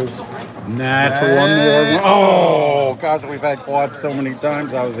 Naturals. Natural one more. Oh, gosh, we've had quads so many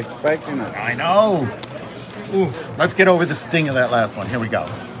times. I was expecting it. I know. Ooh, let's get over the sting of that last one. Here we go.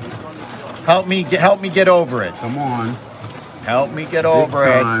 Help me get over it. Come on. Help me get Big over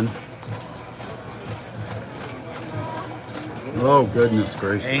time. Oh, goodness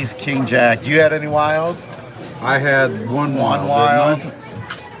gracious. it. Ace, king, jack. You had any wilds? I had one One wild. wild.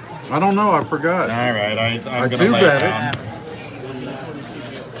 I don't know. I forgot. All right, I'm I gonna two lay bet down. it.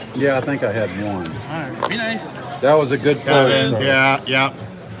 Yeah, I think I had one. All right, be nice. That was a good Sevens, close. yeah.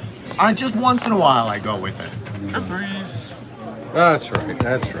 Just once in a while I go with it. Trip threes. That's right.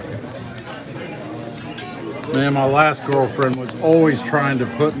 Man, my last girlfriend was always trying to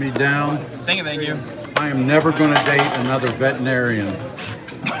put me down. Thank you. I am never going to date another veterinarian.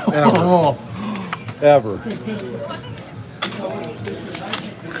 Ever. Oh, Ever.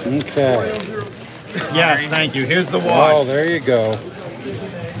 Okay. Yes, thank you. Here's the Oh, wash. there you go.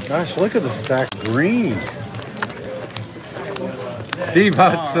 Gosh, look at the stack of greens. Steve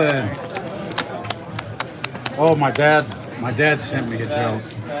Hudson. Oh, my dad sent me a joke.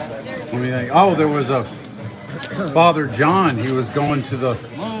 Let me think. Oh, there was a Father John. He was going to the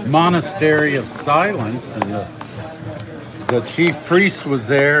Monastery of Silence, and the chief priest was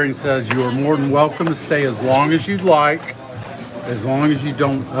there. He says, "You are more than welcome to stay as long as you'd like, as long as you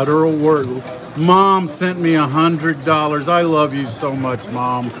don't utter a word." Mom sent me $100. I love you so much,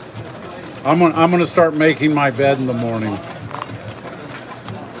 Mom. I'm gonna start making my bed in the morning.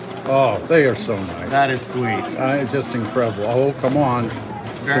 Oh, they are so nice. That is sweet. It's just incredible. Oh, come on.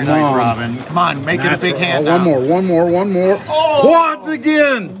 Very Come nice, on. Robin. Come on, make it a big hand. Oh, one more. Oh! Quads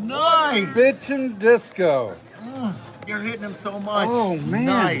again. Nice. Bitchin' disco. You're hitting him so much. Oh, man.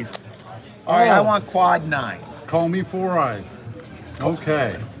 Nice. All right, I want quad 9. Call me Four Eyes.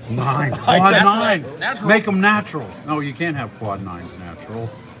 Okay. 9. I Quad just- 9s. Natural. Make them naturals. No, you can't have quad 9s natural.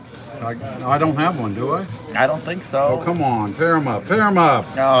 I don't have one, do I? I don't think so. Oh, come on. Pair them up.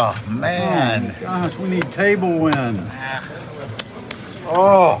 Oh, man. Gosh, we need table wins.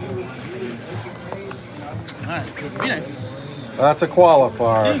 Oh, Be nice. that's a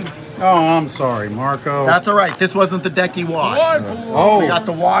qualifier. Kings. Oh, I'm sorry, Marco. That's all right. This wasn't the deck he washed. Oh, We got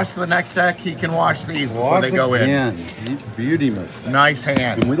the wash. The next deck, he can wash these before quads they go in. again. Beauty-mas. Nice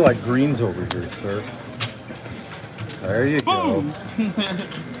hand. And we like greens over here, sir. There you go.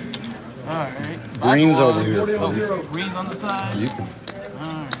 Alright. Greens over here, please. Greens on the side. You can.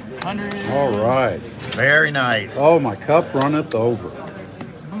 Alright. 100. All right. Very nice. Oh, my cup runneth over.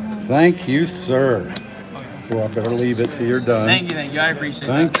 Thank you, sir. Well, I better leave it till you're done. Thank you. I appreciate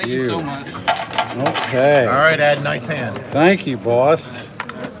Thank that. Thank you you. so much. Okay. All right, Ed. Nice hand. Thank you, boss.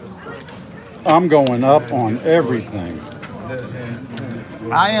 I'm going up on everything.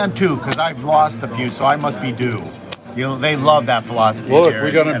 I am too, because I've lost a few, so I must be due. They love that philosophy. Look, here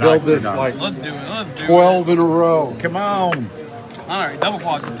we're going to at build this Octagon. like Let's do it. Let's do 12 in a row. Come on. it. Alright, double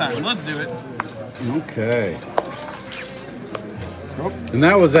quads this time. Let's do it. Okay. And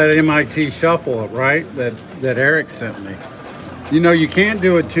that was that MIT shuffle, right? That Eric sent me. You know, you can't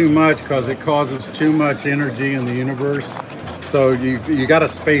do it too much because it causes too much energy in the universe. So you got to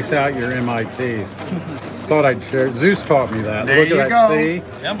space out your MITs. Thought I'd share. Zeus taught me that. There Look you at go. that. See?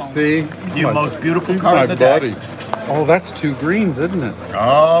 Come on. See? The most beautiful He's card my in the deck. buddy. Oh, that's 2 greens, isn't it?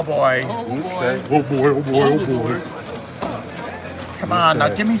 Oh boy. Oh boy. Okay. Oh boy, oh boy, oh boy. Come on, now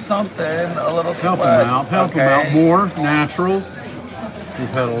Okay. give me something. A little Help sweat. them out. Help them out. More naturals. We've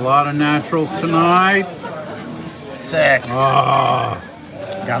had a lot of naturals tonight. 6. Ah.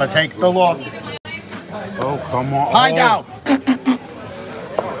 Gotta take the look. Oh, come on. Find Oh, out.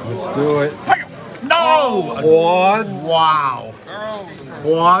 Let's do it. No. Quads. Wow.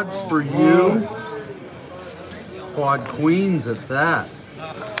 Quads for you. Quad queens at that.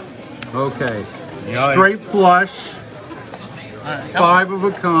 Okay. Yikes. Straight flush. Alright, 5 of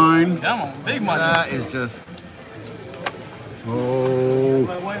a kind. Come on. Big money. That is just. Oh.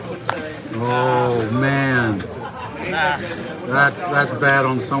 Oh man. Nah. That's bad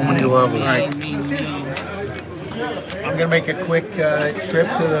on so many levels. Mean. I'm gonna make a quick trip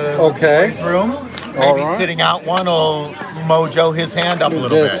to the Okay. boys' room. Maybe All right. sitting out one will mojo his hand up a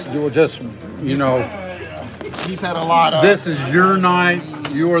little Just, you know, bit. He's had a lot of. this is your night.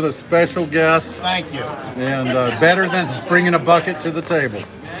 You are the special guest, Thank you. and better than bringing a bucket to the table.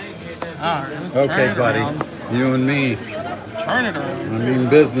 Alright. let's Okay, turn it buddy. around. You and me. Turn it around. I mean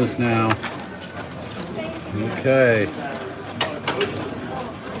business now. Okay.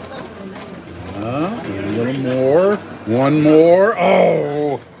 A little more. One more.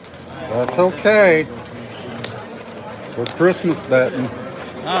 Oh, that's okay. We're Christmas betting.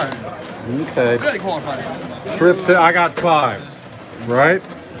 Alright. Okay. Good qualifier. Trips. I got 5s. Right?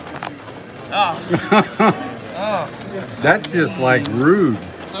 Oh. That's just like rude.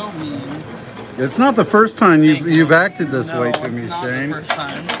 So mean. It's not the first time you've acted this No, way to it's me, not Shane. the first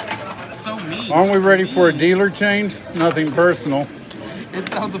time. So mean. Aren't we ready for a dealer change? Nothing personal. It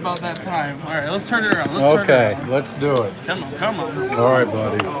sounds about that time. Alright, let's turn it around. Let's turn it Okay, around. let's do it. Come on. All right,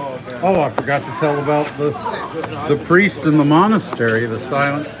 buddy. Oh, I forgot to tell about the priest in the monastery, the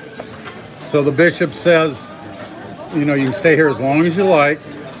silent. So the bishop says, you know, you can stay here as long as you like,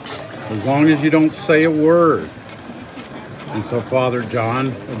 as long as you don't say a word. And so Father John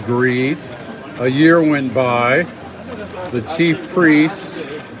agreed. A year went by. The chief priest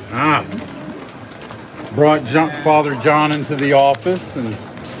brought Father John into the office and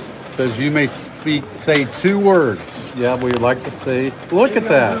says, you may say 2 words. Yeah, we would like to see. Look at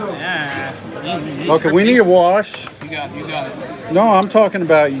that. Yeah. Okay, we need a wash. You got it. You got it. No, I'm talking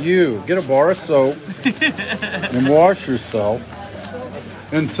about you. Get a bar of soap and wash yourself.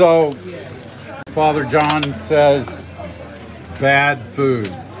 And so Father John says, bad food.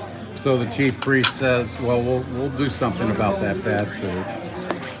 So the chief priest says, well, we'll do something about that bad food.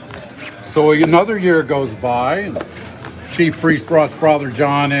 So another year goes by, and chief priest brought Father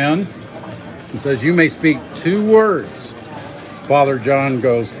John in and says, you may speak 2 words. Father John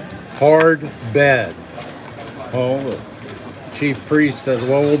goes, hard bed. Oh, the chief priest says,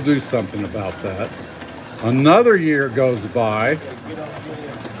 well, we'll do something about that. Another year goes by,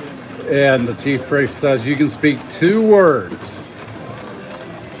 and the chief priest says, you can speak 2 words.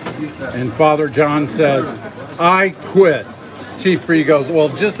 And Father John says, I quit. Chief priest goes, well,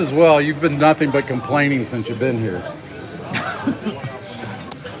 just as well. You've been nothing but complaining since you've been here.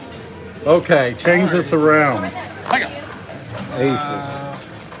 Okay, change this around. Aces.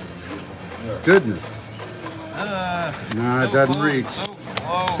 Goodness. No, it doesn't reach.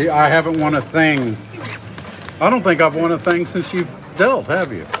 I haven't won a thing. I don't think I've won a thing since you've dealt,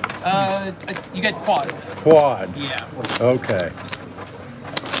 have you? You got quads. Quads. Yeah. Okay.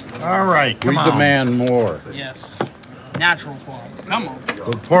 All right, come on. We demand more. Yes. Natural quads. Come on.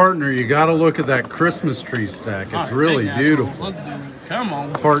 But partner, you got to look at that Christmas tree stack. It's Right, really big naturals. beautiful. Let's do it. Come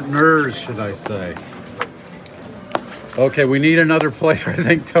on. Partners, should I say. Okay, we need another player. I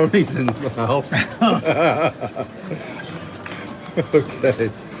think Tony's in the house. Okay.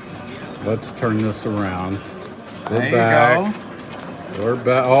 Let's turn this around. There you go. We're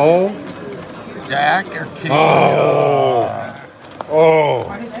back. Oh. Jack or king? Oh. Oh.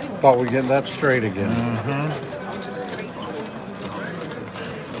 Thought we'd get that straight again.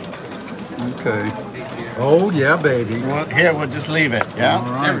 Okay. Oh, yeah, baby. Well, here, we'll just leave it. Yeah. All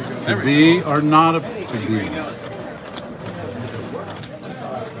right. There we go, there To we be or not to be.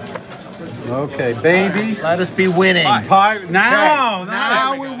 Okay, baby. Let us be winning. Now, Okay, now,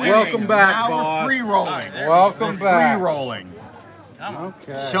 now we're winning. Welcome back, now boss. we're free rolling. Welcome We're back. free rolling. Come on.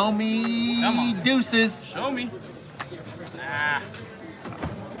 Okay. Show me Come on. deuces. Show me. Ah.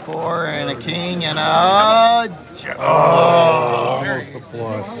 4 and a king and a. Almost a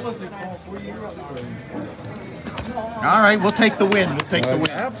flush. All right, we'll take the win. We'll take the win.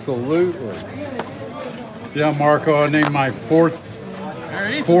 Absolutely. Yeah, Marco, I named my fourth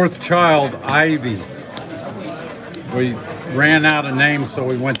child Ivy. We ran out of names, so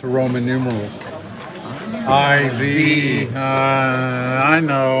we went to Roman numerals. Ivy. I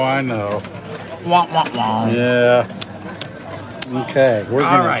know. Wah, wah, wah. Yeah. Okay, we're All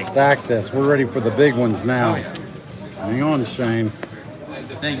gonna right. stack this. We're ready for the big ones now. Hang on, Shane.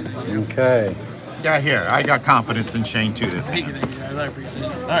 Thank you. Okay. Yeah, here. I got confidence in Shane too this Thank time. you, guys. I appreciate it.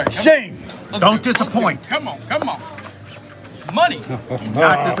 All right. Come Shane! on. Don't disappoint. Come on. Come on. Money.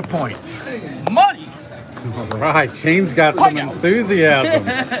 Not disappoint. Money. All right, Shane's got some enthusiasm.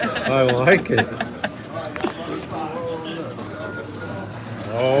 I like it.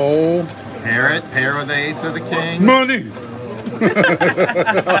 Oh. Pair of the ace or the king. Money!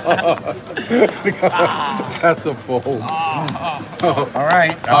 That's a fold. All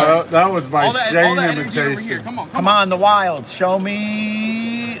right. That was my All that Shane energy over here. imitation. Come on. Come on, the wilds. Show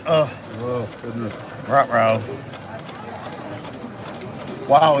me. Oh, goodness. Ruh-roh.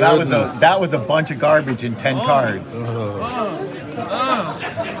 Wow, Goodness. that was a bunch of garbage in 10 cards.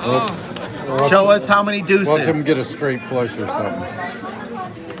 Show us how many deuces. Watch him get a straight flush or something.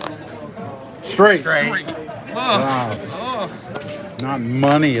 Straight. Straight. Wow. Not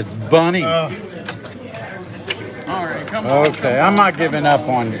money, it's bunny. All right, come on. Okay, I'm not giving up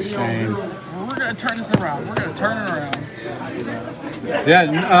on you, Shane. We're gonna turn this around. We're gonna turn it around.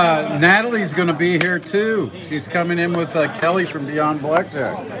 Yeah, Natalie's going to be here too. She's coming in with Kelly from Beyond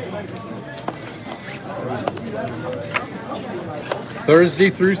Blackjack. Thursday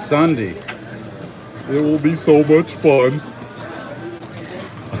through Sunday. It will be so much fun.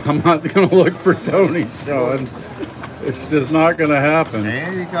 I'm not going to look for Tony, Sean. It's just not going to happen.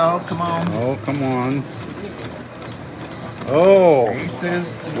 There you go. Come on. Oh, come on. Oh,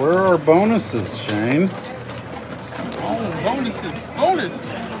 Aces. where are our bonuses, Shane? Oh, bonuses. Bonus.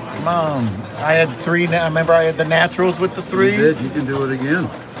 Come on. I had 3 now. Remember I had the naturals with the 3s? You did. You can do it again.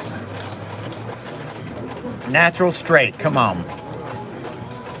 Natural straight. Come on.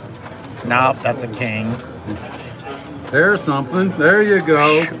 Nope, that's a king. There's something. There you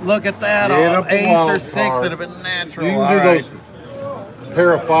go. Look at that. Get Oh, up a ace wild or 6 card. would have been natural. You can All do right. those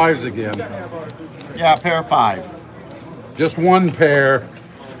pair of 5s again. Yeah, pair of 5s. Just one pair.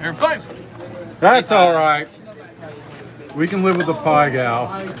 Here, 5s. That's all right. We can live with the pie gal.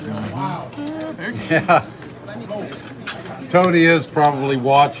 Yeah. Tony is probably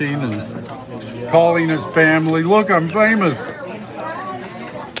watching and calling his family, look, I'm famous.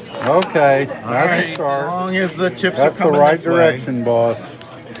 Okay, that's Right, a start. As long as the chips That's are the coming right this way. direction, boss.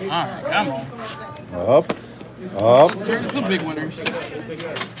 All right, come on. Up, up. Let's turn to some big winners.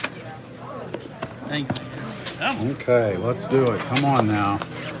 Thank you. Come on. Okay, let's do it. Come on now.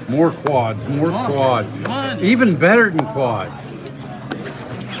 More quads, more Come on. quads. Come on. Even better than quads.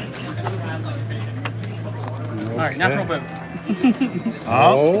 All right, natural boat.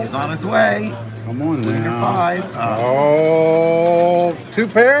 Oh, he's on his way. Come on now. 5. Oh, 2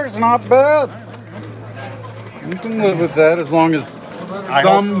 pairs, not bad. You can live with that as long as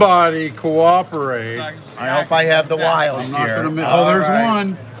somebody cooperates. I hope I have the wilds I'm not here. gonna All there's right.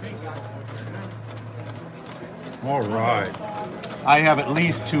 one. All right. I have at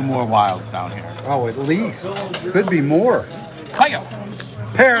least 2 more wilds down here. Oh, at least. Could be more. Hiya.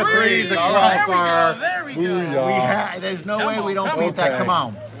 Pair of threes, a All right, there we qualifier. go. There we go. Booyah. There's no Come way on, we don't come beat on. that. Okay. Come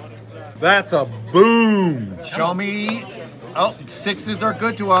on. That's a boom. Show me. Oh, 6s are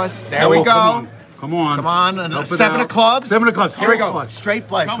good to us. There Oh, we go. Come on. Come on. And Help it 7 out. of clubs. 7 of clubs. Here we go. Straight flush. Straight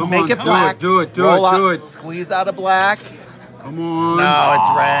flush. Come Make on, it come black. on. Do it, do it, Roll do out. it. Squeeze out of black. Come on. No, it's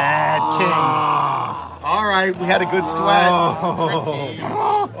red. King. All right, we had a good sweat.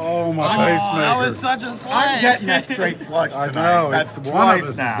 Oh, my That was pacemaker. such a sweat. I'm getting that straight flush I tonight. know. That's It's one of twice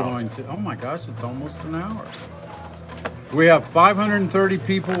us now. is going to. Oh my gosh, it's almost an hour. We have 530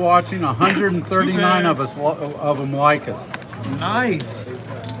 people watching. 139 of them like us. Nice.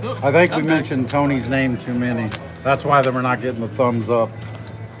 I think we mentioned Tony's name too many. That's why they were not getting the thumbs up.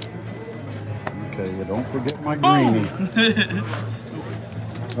 Okay, you don't forget my greenie.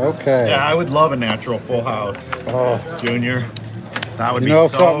 Okay. Yeah, I would love a natural full house, Oh, Junior. That would you be know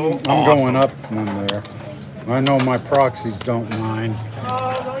so something? I'm awesome. going up one there. I know my proxies don't mind.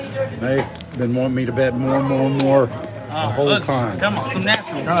 They've been wanting me to bet more the whole Let's- time. Come on, some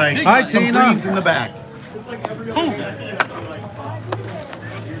natural. All right. Big Hi, ones. Some Tina. greens in the back.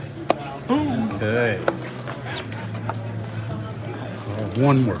 Okay.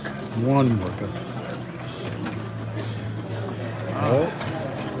 One work. Oh,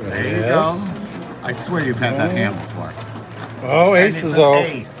 There you yes. go. I swear you've had that hand before. Oh, And aces it's though. an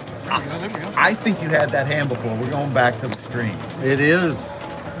ace. I think you had that hand before. We're going back to the stream. It is.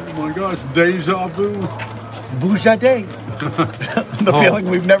 Oh my gosh, deja vu. Boujade. The feeling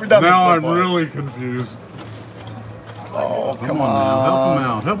we've never done Now this I'm before. really confused. Oh, come Now,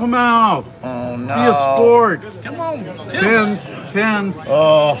 on. help him out. Oh, no. Be a sport. Come on. Tens.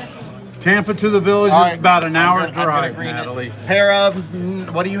 Oh. Tampa to the village All is right, about an hour I'm gonna drive, green it. Natalie. Pair of,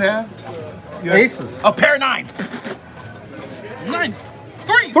 what do you have? You have Aces. A pair of 9. Nice.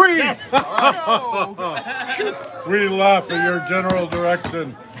 Three. Threes. Oh. We laugh at your general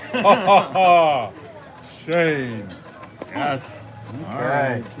direction. Shame. Yes. All Okay,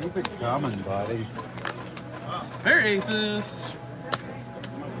 right. keep it coming, buddy. Pair of aces.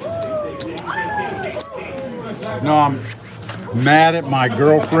 No, I'm mad at my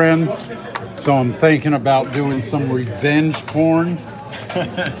girlfriend, so I'm thinking about doing some revenge porn.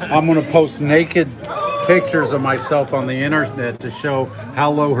 I'm gonna post naked pictures of myself on the internet to show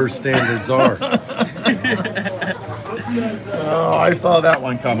how low her standards are. Oh, I saw that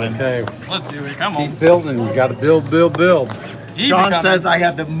one coming. Okay, Let's do it. Come on. keep building. You gotta build. Keep Sean it coming. says I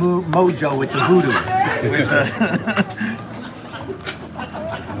have the mojo with the voodoo. With the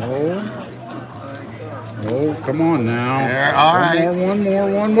Oh, come on now. There, all right. One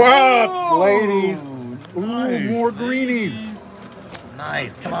more. Oh, Ladies. Ooh, nice. more greenies.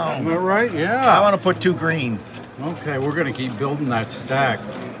 Nice, come Am on. I right? I Yeah. want to put 2 greens. Okay, we're gonna keep building that stack.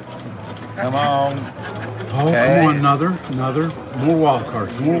 Come on. Oh, Okay. come on, another. More wild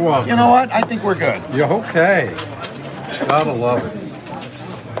cards. You know what? I think we're good. Yeah, okay. Gotta love it.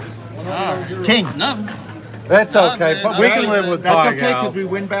 All right. Kings. No. That's No, okay, man, but no, we no, can live no, with That's pie okay because gals. we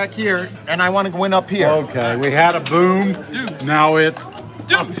win back here, and I want to win up here. Okay, we had a boom. Deuce. Now it's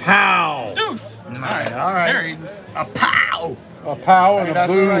Deuce. pow. Deuce. All right. All right. Very. A pow. A pow and a That's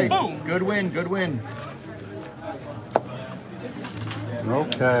all boom. right. Boom. Good win. Good win.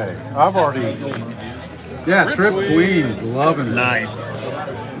 Okay, I've already. Yeah, trip queens, loving it. Nice.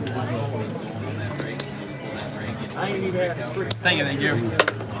 Thank you.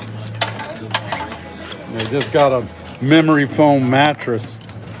 They just got a memory foam mattress.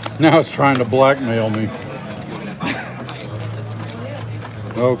 Now it's trying to blackmail me.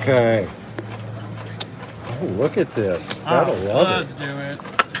 Okay. Oh, look at this. Gotta love it. Let's do it.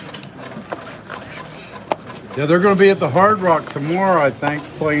 Yeah, they're going to be at the Hard Rock tomorrow, I think,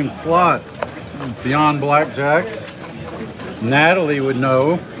 playing slots. Beyond Blackjack. Natalie would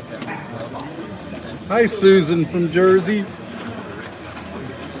know. Hi, Susan from Jersey.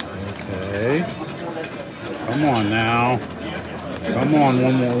 Okay. Come on now. Come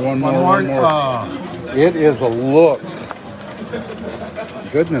on, one more. It is a look.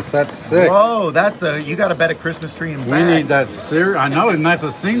 Goodness, that's 6. Whoa, that's a, you got to bet a Christmas tree in We bag. need that I know, and that's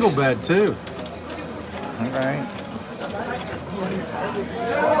a single bet too. All right.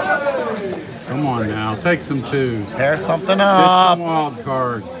 Come on now, take some 2s. Tear something Get up. some wild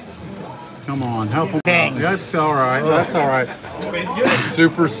cards. Come on, help them out. Kings. That's all right. That's all right.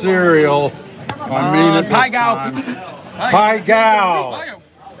 Super cereal. I mean it. Pie Gal. Pie Gal.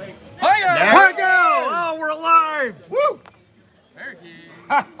 Pie Gal. Oh, we're alive. Woo.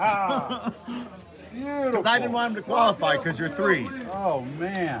 Beautiful. Because I didn't want him to qualify because you're 3s. Oh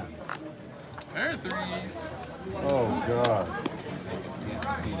man. They're 3s. Oh god.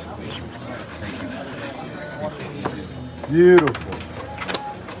 Beautiful.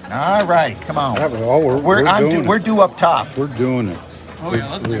 All right, come on. We're We're due up top. We're doing it. Oh, yeah,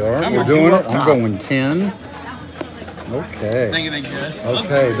 let's We do it. are. Come We're on. doing it. Top. I'm going 10. Okay. Thank you, guys.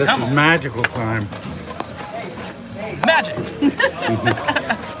 Okay, this Come is on. magical time. Magic.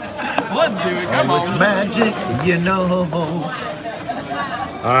 Let's do it. Come It's on. magic, you know.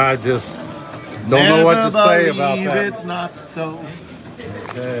 I just don't know what to say about Never that. believe it's not so.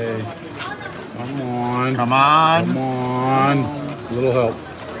 Okay. Come on. Come on. Come on. A little help.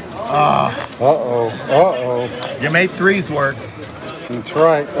 Ah, Uh-oh. Uh-oh. you made 3s work. That's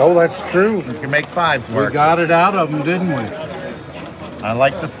right. Oh, that's true. You can make 5s We work. got it out of them, didn't we? I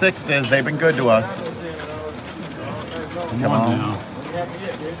like the 6s. They've been good to us. Come Come on on. now.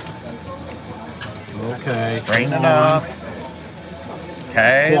 Okay. Straighten come it on. up.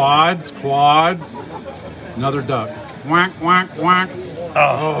 Okay. Quads. Another duck. Whack, whack, whack.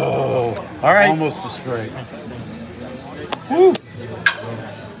 Oh. All right. Almost a straight. Woo.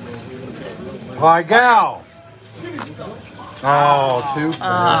 Pie Gal. Oh, 2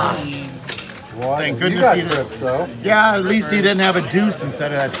 What? Thank You goodness got he didn't. trips, though. Yeah, at least he didn't have a deuce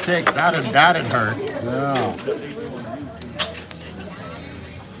instead of that 6. That'd hurt. Yeah.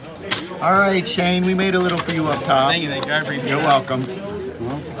 All right, Shane, we made a little for you up top. Thank you. I appreciate You're it. welcome.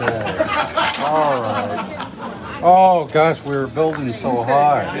 Okay. All right. Oh gosh, we were building so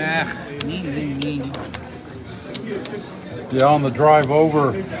high. Yeah. Me. Yeah, on the drive over,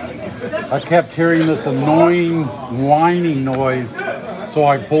 I kept hearing this annoying whining noise, so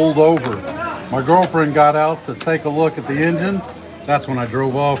I pulled over. My girlfriend got out to take a look at the engine. That's when I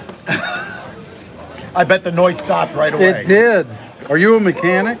drove off. I bet the noise stopped right away. It did. Are you a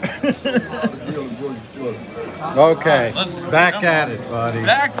mechanic? Okay, back at it, buddy.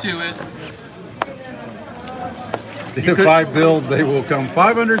 Back to it. If I build, they will come.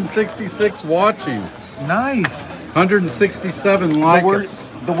 566 watching. Nice. 167 like us.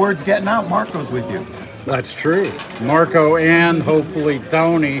 The word's getting out. Marco's with you. That's true. Marco and hopefully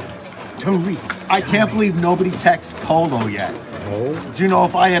Tony. Tony. I can't believe nobody texted Polo yet. Oh. Do you know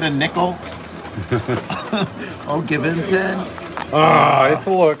if I had a nickel? Oh, give him 10. Ah, it's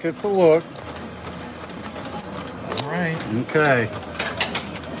a look. It's a look. All right. Okay.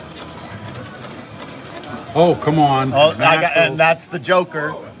 Oh, come on. Oh, Naturals. and that's the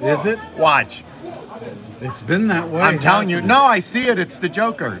Joker. Is it? Watch. It's been that way. I'm telling you. hasn't No, I see it. It's the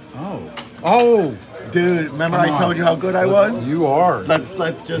Joker. it? Oh. Oh. Dude, remember Come I on. told you how good I was? You are. Let's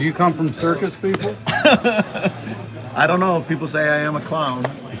just. Do you come from circus people? I don't know. People say I am a clown.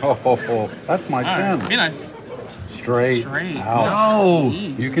 Oh, that's my All right. Be chin. nice. Straight. Straight. Out. No.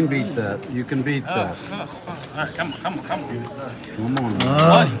 You can beat that. You can beat that. All right. Come on. Come on.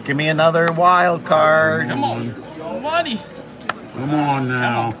 Buddy. Give me another wild card. Come on. Buddy. Come on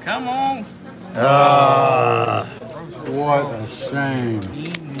now. Come on. What a shame.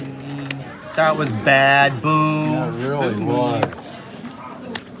 That was bad. Boo. That really was.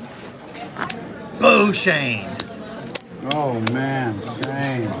 Boo, Shane. Oh man,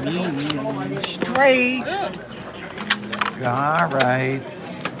 shame. Straight. All right.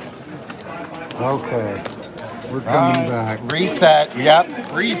 Okay. We're coming back. Reset.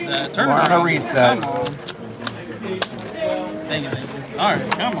 Yep. Reset. Turn We're on around. a reset. Come on. Thank you. All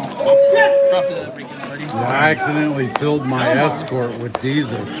right. Come on. Drop the freaking buddy. I accidentally filled my escort with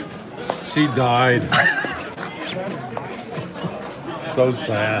diesel. She died. So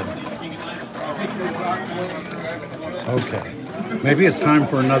sad. Okay. Maybe it's time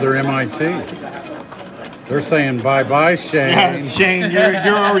for another MIT. They're saying bye-bye, Shane. Yeah, Shane,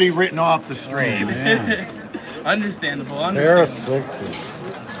 you're already written off the stream. Man. Understandable. Pair of sixes.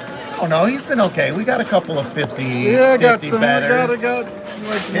 Oh no, he's been okay. We got a couple of 50, Yeah, I got 50 some. I betters. got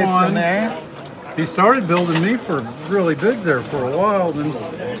like Hits one. in there. He started building me for really big there for a while, then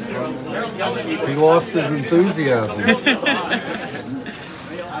he lost his enthusiasm.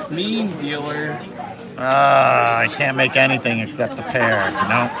 Mean dealer. I can't make anything except a pair.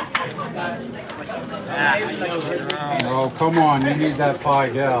 No. Oh, come on. You need that pie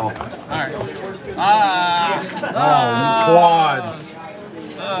gal. Alright. Quads.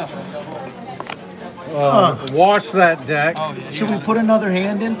 Wash that deck. Should we put another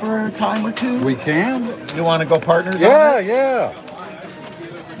hand in for a time or two? We can. You want to go partners? Yeah, on it? yeah.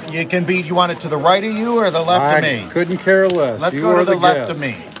 You can be. You want it to the right of you or the left of me? Couldn't care less. Let's You go are to the left guest. of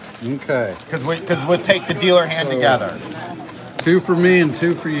me. Okay. Because we'll take the dealer hand together. 2 for me and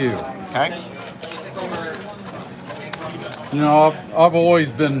 2 for you. Okay. You know, I've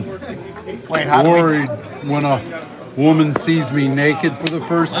always been Wait, how worried when a woman sees me naked for the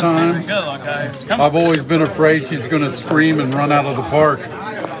first time. Good luck, guys. Come on. I've always been afraid she's going to scream and run out of the park.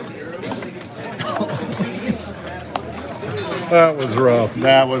 That was rough.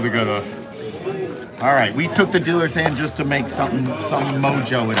 That was a good one. All right, we took the dealer's hand just to make some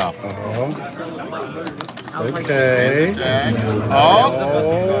mojo it up. Okay.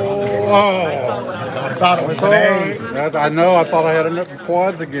 Oh, I thought it was an ace. I know. I thought I had enough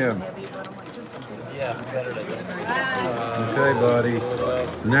quads again. Okay, buddy.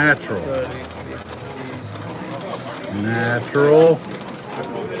 Natural. Natural.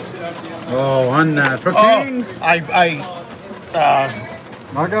 Oh, unnatural. Kings. I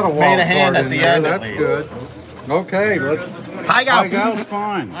got a wild made a hand card at in the there. end, at That's least. good. Okay, let's. High High gal's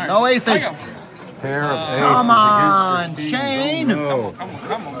fine. No aces. Pair of aces Come on, against your Shane. kings. Oh,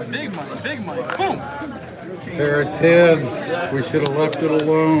 Come on. Big money. Boom. no. Pair of tens. We should have left it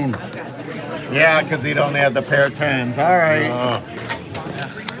alone. Yeah, because he'd only had the pair of tens. All right.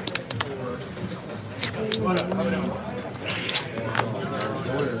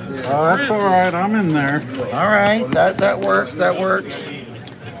 Oh, that's all right. I'm in there. All right. That works. That works.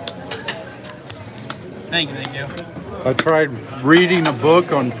 Thank you. I tried reading a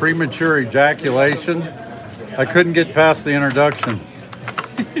book on premature ejaculation. I couldn't get past the introduction.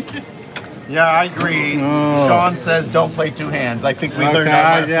 Yeah, I agree. Oh. Sean says don't play 2 hands. I think we learned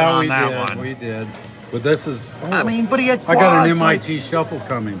our lesson on that one. We did. But this is. I mean, but he had I got an quads, MIT shuffle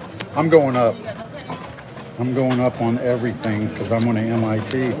coming. I'm going up. I'm going up on everything because I'm on an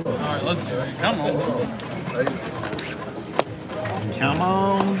MIT. All right, let's do it. Come on. Come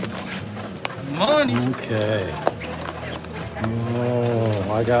on. Money. Okay.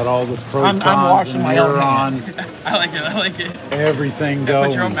 Oh, I got all the protons I'm washing and my own neurons, I like it. everything Put your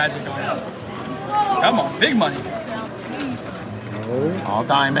own going. magic on it. Come on, big money. Oh, All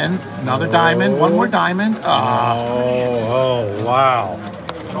diamonds. Another diamond. One more diamond. oh, wow.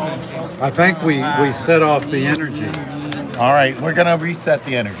 I think we set off the energy. All right, we're gonna reset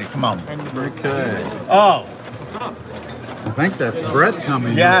the energy. Come on. Okay. Oh, I think that's Brett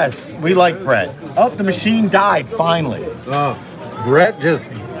coming. yes, we like Brett. Oh, the machine died finally. Brett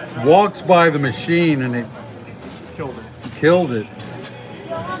just walks by the machine and it killed it.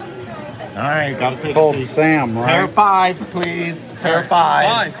 All right, gotta take Called it. Sam, Pair right? of 5s, please. Pair of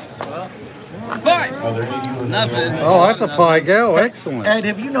 5s. Fives. Nothing. Oh, that's a pie gal. Excellent. Ed,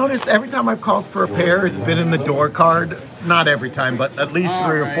 have you noticed every time I've called for a pair, it's been in the door card? Not every time, but at least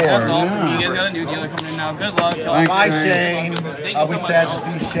 3 or 4. That's awesome. Yeah. You guys got a new dealer coming in now. Good luck. Thanks. Bye, Shane. Thank Are you we so sad much.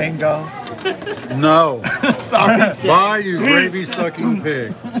 to see Shane go? No. Sorry, Shane. Bye, you gravy sucking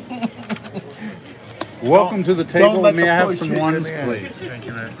pig. Welcome to the table. let May the I have boys some shoot you in ones, the hand. please? Thank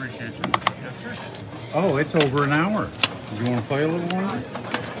you. I appreciate you. Yes, sir. Oh, it's over an hour. You want to play a little more?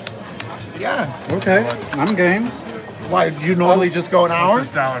 Yeah. Okay, I'm game. Why, do you normally just go an hour?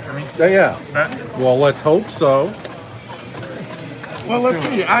 $1 for me. Yeah. Well, let's hope so. Well, let's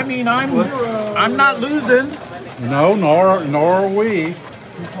see. I mean, I'm not losing. No, nor are we.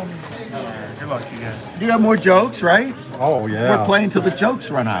 Good luck, you guys. You got more jokes, right? Oh, yeah. We're playing till the jokes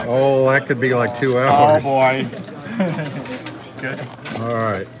run out. Oh, that could be like 2 Oh, hours. boy. Good. All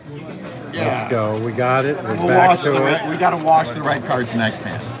right, Yeah. let's go. We got it. We're We'll back wash to it. we got to wash the right cards next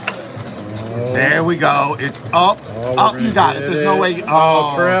hand. There we go. It's up. Oh, Up. we're You gonna got it. get There's no way.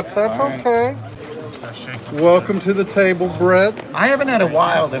 Oh, traps. That's all right. okay. Welcome to the table, Brett. I haven't had a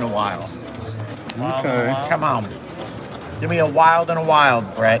wild in a while. Okay. Come on. Give me a wild and a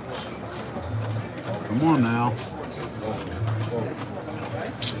wild, Brett. Come on now.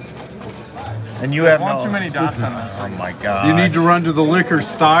 And you have One no. too many dots on that. Oh my God. You need to run to the liquor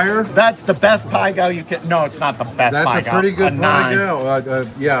styer. That's the best pie gal you can. No, it's not the best That's pie a gal. pretty good pie 9. gal.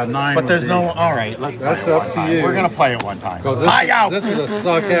 Yeah, 9. But would there's be. no. All right, let's. play That's it up one to time. you. We're gonna play it one time. Because Pie gal. this is a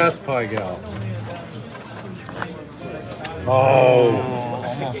suck ass pie gal. Oh,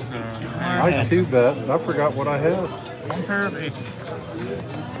 Almost I too bet. I forgot what I had. one pair of aces.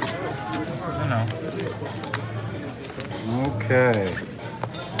 This is a no. Okay.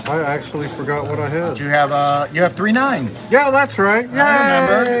 I actually forgot what I had. You have 3 9s. Yeah, that's right. Yay!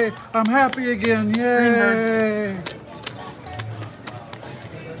 I remember. I'm happy again. Yay!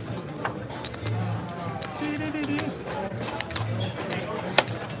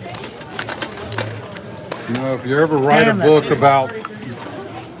 You know, if you ever write a book about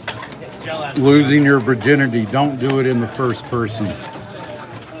losing your virginity, don't do it in the first person.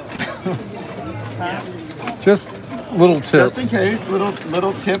 Just little tips. Just in case, little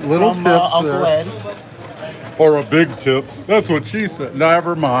tip Little from tips Uncle there. Ed. Or a big tip. That's what she said.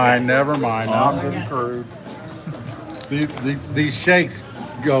 Never mind. Never mind. Now I'm getting crude. These shakes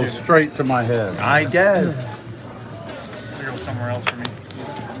go straight to my head. I guess. They go somewhere else for me.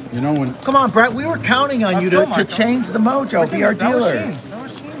 You know when? Come on, Brett. We were counting on you to change the mojo. Be our dealer. That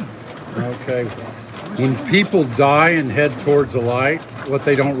was Sheen's. Okay. When people die and head towards the light, what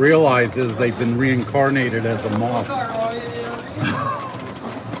they don't realize is they've been reincarnated as a moth.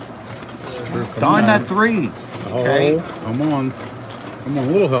 Darn that 3. Okay. Oh, come on. Come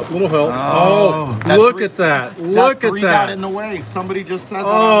on, little help, little help. Oh, Oh, look at that. Look that at 3 that. got in the way. Somebody just said that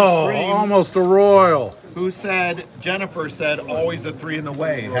on the Oh, stream. almost a royal. Who said, Jennifer said, always a 3 in the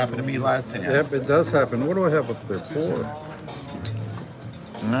way. It happened to me last time. Yep, it does happen. What do I have up there? 4.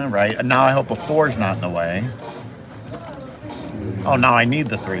 All right. And now I hope a 4's not in the way. Oh, now I need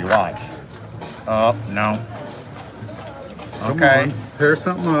the 3. Watch. Oh, no. Come Okay. on, pair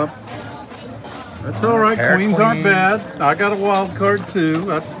something up. That's all right. Pair Queens aren't queen. bad. I got a wild card too.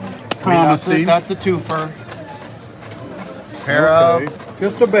 That's promising. That's a twofer. Pair Okay. of.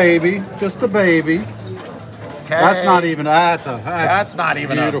 Just a baby. Just a baby. Okay. That's not even. That's not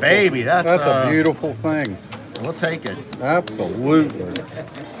even a beautiful. baby. That's a beautiful thing. We'll take it. Absolutely.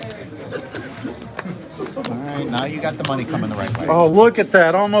 All right. Now you got the money coming the right way. Oh, look at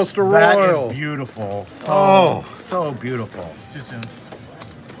that! Almost a That royal. is beautiful. So beautiful. Too soon.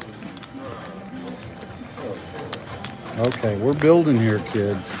 Okay, we're building here,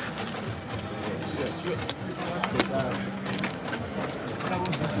 kids.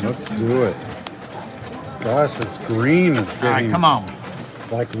 Let's do it. Gosh, this green is All right, getting come on.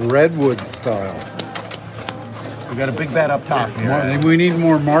 like redwood style. We got a big bet up top here. We need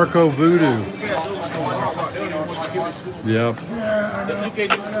more Marco Voodoo. Yep.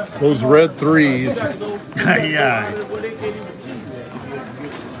 Those red 3s. Yeah.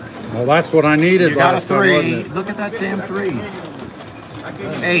 Well, that's what I needed You got a last time, 3. wasn't it? Look at that damn 3.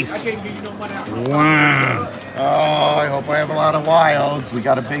 Ace. Wow. Oh, I hope I have a lot of wilds. We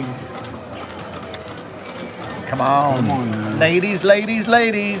got a big. Come on. man. Ladies, ladies,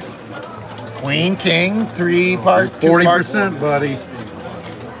 ladies. Queen, king, 3 part. 40%, buddy.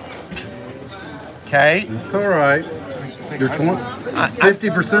 Okay. It's all right. You're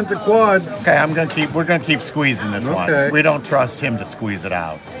 50% to quads. Okay, we're gonna keep squeezing this Okay. one. We don't trust him to squeeze it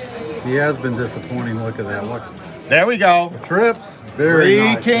out. He has been disappointing. Look at that. Look. There we go. Trips. Very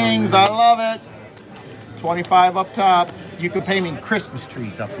 3 nice. kings. I love it. 25 up top. You could pay me Christmas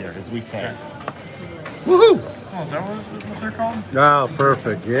trees up here, as we say. Woohoo! Oh, is that what they're called? Oh,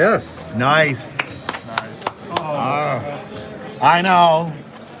 perfect. Yes. Nice. Nice. Oh, I know.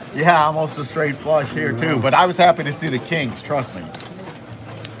 Yeah, almost a straight flush here too. But I was happy to see the kings. Trust me.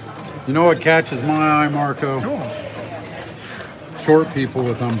 You know what catches my eye, Marco? Short people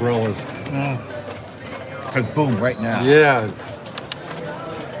with umbrellas. Cause boom, right now. Yeah.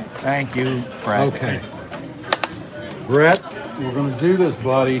 Thank you, Brett. Okay. Brett, we're going to do this,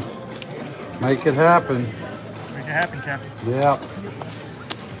 buddy. Make it happen. make it happen, Captain. Yeah.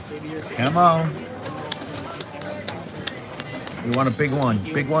 Come on. We want a big one.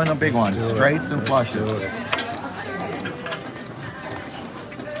 Big one, a big one. Straights and flushes.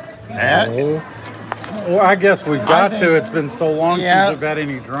 That, Well, I guess we've got to. It's been so long Yeah. since we've had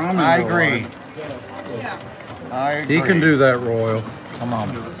any drama. I in our agree. life. I agree. He can do that, Royal. Come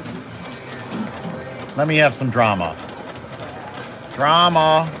on. Let me have some drama.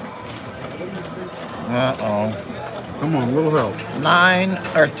 Drama. Uh-oh. Come on, little help. 9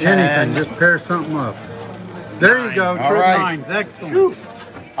 or 10. Anything, just pair something up. There you go, All trip right. nines. Excellent.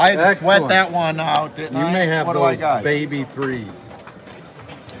 I had to sweat Excellent. that one out, didn't You I? may have What do I those got? baby threes.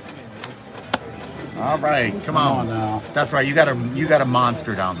 All right, come Come on on. now. That's right. You got a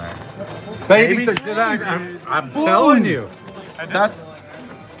monster down there. Baby, Baby did I'm telling you. That.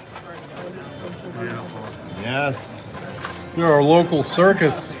 Yes. Our local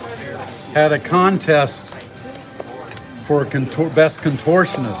circus had a contest for a best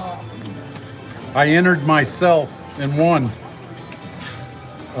contortionist. I entered myself and won.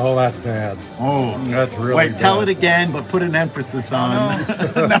 Oh, that's bad. Oh, That's really wait. bad. Tell it again, but put an emphasis on.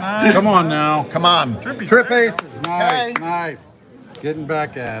 Come on now. Come on. Trip aces. Nice, Okay. nice. Getting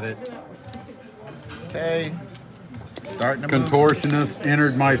back at it. Okay. Starting to move. Contortionist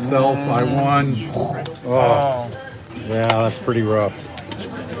entered myself. I won. Oh. Yeah, that's pretty rough.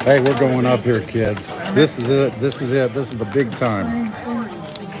 Hey, we're going up here, kids. This is it. This is it. This is the big time.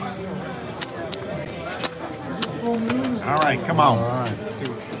 All right, come on. All right.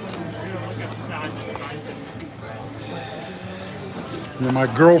 You know, my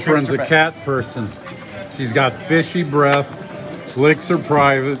girlfriend's a cat person. She's got fishy breath, licks her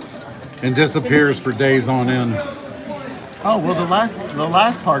privates, and disappears for days on end. Oh well, the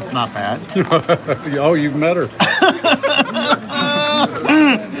last part's not bad. Oh, you've met her.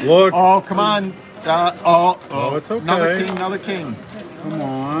 Look. Oh, come on. Oh, it's okay. Another king, another king. Come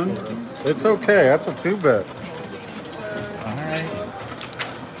on. It's okay. That's a 2-bet. All right.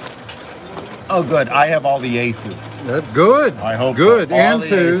 Oh, good. I have all the aces. That's good. I hope good. So. All And the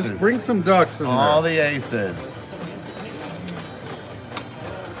 2s. aces. Bring some ducks in all there. the aces.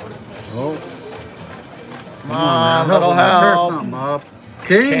 Oh. Come on, little Pair help. something up.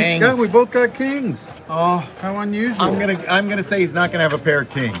 Kings. God, we both got kings. Oh, how unusual. I'm gonna say he's not gonna have a pair of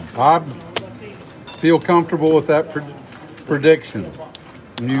kings. I feel comfortable with that prediction.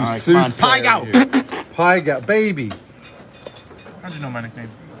 You right, come on. Pie out. Pie out, baby. How'd you know my nickname?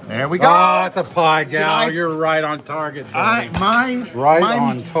 There we go. Oh, it's a pie gal. You're right on target, baby. Mine.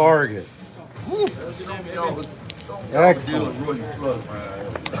 On target. Woo. Excellent.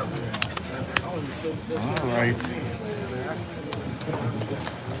 All right.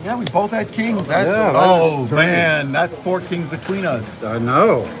 Yeah, we both had kings. Man, that's 4 kings between us. I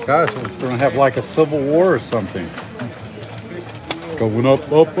know. Gosh, we're going to have like a civil war or something. Going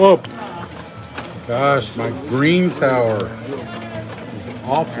up, up, up. Gosh, my green tower is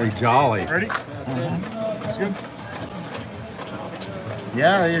awfully jolly. Ready? That's good.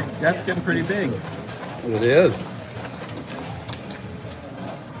 Yeah, that's getting pretty big. It is.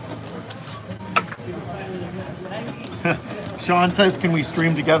 Sean says, can we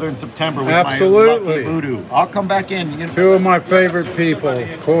stream together in September with Absolutely. my lucky voodoo? I'll come back in. 2 of my favorite people,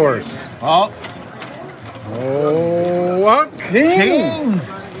 of course. Oh, Kings!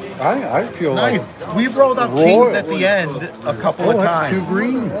 kings! I feel Nice. like We've rolled up kings at the end a couple of that's times. 2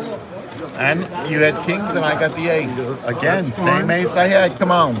 greens. And you had kings and I got the ace. Again, that's same fine. ace I had.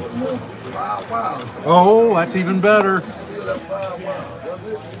 Come on. Oh, that's even better.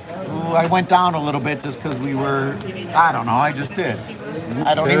 Ooh, I went down a little bit just because we were, I don't know, I just did.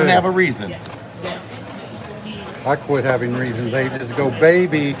 I don't even have a reason. I quit having reasons ages ago,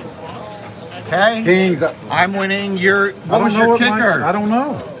 baby. Okay. Kings. I'm winning. What was your kicker? I don't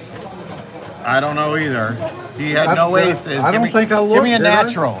know. I don't know either. He had no aces. I don't think I looked. Give me a did I?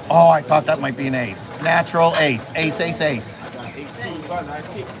 natural. Oh, I thought that might be an ace. Natural ace. Ace, ace, ace.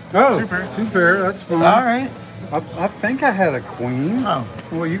 Oh, 2 pair. 2 pair. That's fine. All right. I think I had a queen. Oh.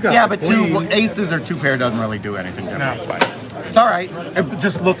 Well, you got Yeah, the but queens. aces or 2 pair doesn't really do anything different. No. But it's all right. It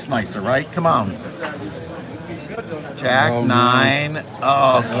just looks nicer, right? Come on. Jack, Oh, 9.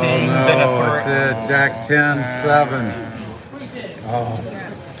 Oh, kings and a 3. That's it. Jack 10, 7.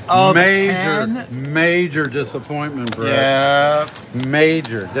 Oh, Major disappointment, Brett. Yeah.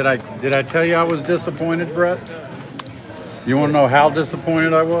 Major. Did I tell you I was disappointed, Brett? You want to know how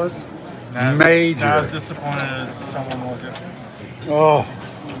disappointed I was? Major. Not as disappointed as someone will get. Oh.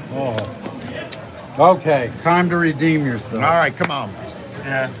 Okay, time to redeem yourself. All right, come on.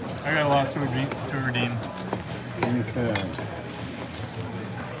 Yeah, I got a lot to redeem. Okay.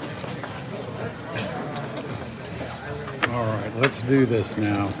 All right, let's do this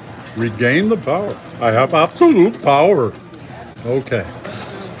now. Regain the power. I have absolute power. Okay.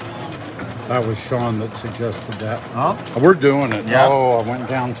 That was Sean that suggested that. Oh. We're doing it. Yep. Oh, I went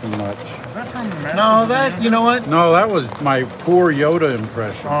down too much. Is that from No, you know what? No, that was my poor Yoda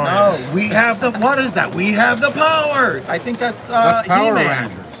impression. Oh, No, we have what is that? We have the power. I think that's Power He-Man.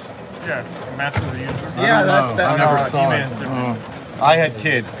 Rangers. Yeah, Master of the Universe. Yeah, don't know. I never saw He-Man's it. different. I had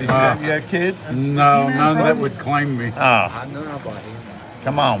kids. Did you have kids? No, none that would claim me. Oh.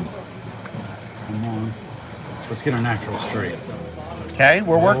 Come on. Come on. Let's get a natural straight. Okay,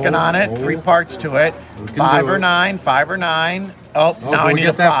 we're working on it. 3 parts to it. We can 5 do or it. 9, 5 or 9. Oh, now I we need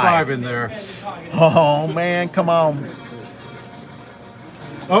get a that 5. 5 in there. Oh man, come on.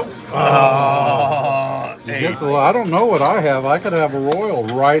 Oh. You get I don't know what I have. I could have a royal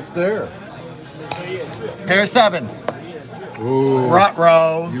right there. Pair of 7s. Ooh.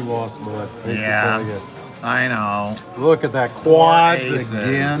 Rut-row. You lost, bud. Hate to Yeah. tell you. I know. Look at that quads Aces.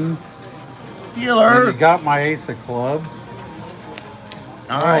 again. And Healer. you got my ace of clubs.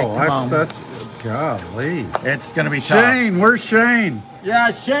 All right, Oh, come that's on. such. Golly. It's gonna be tough. Shane, where's Shane?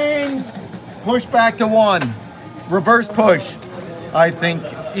 Yeah, Shane. Push back to 1. Reverse push. I think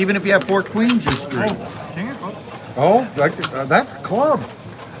even if you have 4 queens, you're screwed. King of clubs. Oh, that's a club.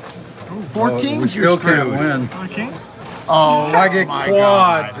 4 We kings, still you're screwed. can't win. King. Oh, I get my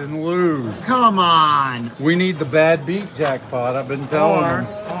quads God. and lose. Come on. We need the bad beat jackpot. I've been telling them.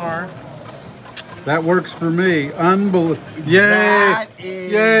 Or. That works for me. Unbelievable. Yay! That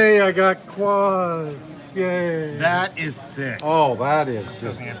is- Yay! I got quads. Yay! That is sick. Oh, that is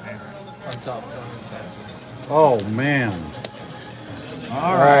just. Oh man!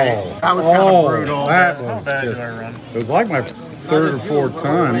 All right. Oh, That was kind of oh, brutal. That How was bad just. did I run? It was like my 3rd or 4th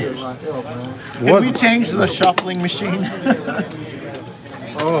time. Can we change the shuffling machine?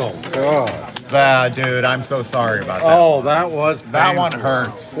 Oh god! Dude, I'm so sorry about that. Oh, that was That one painful.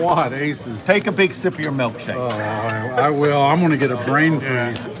 hurts. Quad aces. Take a big sip of your milkshake. Oh, I will. I'm gonna get a brain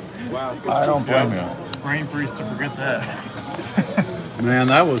Yeah. freeze. I don't blame you. Brain freeze to forget that. Man,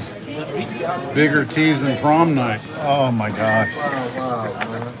 that was bigger tease than prom night. Oh my gosh.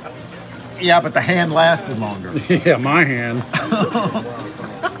 Yeah, but the hand lasted longer. Yeah, my hand.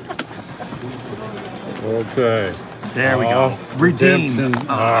 Okay. There we go. Redemption. Redeemed.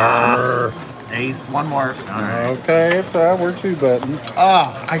 Arr. Ace, one more. All right. Okay, it's all right. We're 2 betting.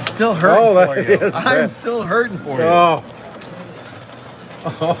 Oh, I still hurt Oh, for that you. is I'm bad. still hurting for you. Oh.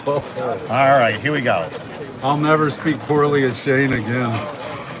 All right, here we go. I'll never speak poorly of Shane again.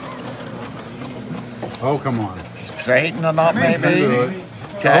 Oh, come on. Straighten them up, Do maybe. it.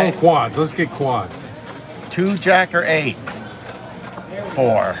 Okay. Oh, quads. Let's get quads. 2 jack or 8.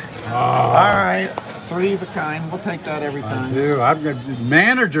 4. Oh, All right. 3 of a kind. We'll take that every I time. do. I've got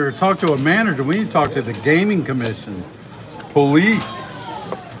manager. Talk to a manager. We need to talk to the gaming commission. Police.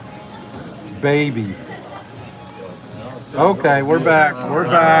 Baby. Okay, we're back. We're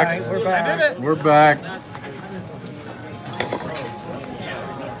back. We're back. We're back.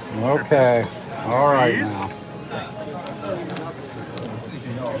 Okay. All right now.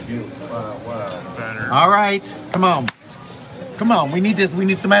 All right. Come on. Come on. We need this. We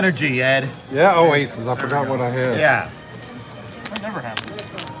need some energy, Ed. Yeah. Oh, aces. I forgot what I had. Yeah. That never happens.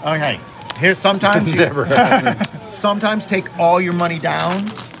 Okay. Here's sometimes you Never happened. sometimes take all your money down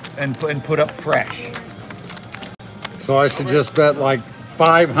and put up fresh. So I should just bet like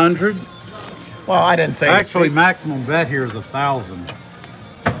 500. Well, I didn't say Actually, maximum bet here is 1,000.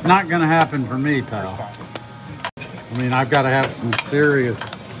 Not gonna happen for me, pal. I mean, I've got to have some serious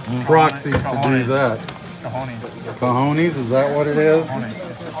proxies to do that. Cojones. Cojones, is that what it is? Cojones.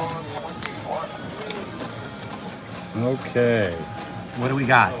 Okay. What do we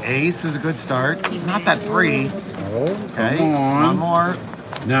got? Ace is a good start. Not that 3. Oh, Okay. come on. One more.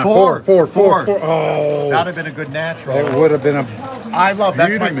 Now, Four. four. That'd Oh, have been a good natural. it would have been a. I love that's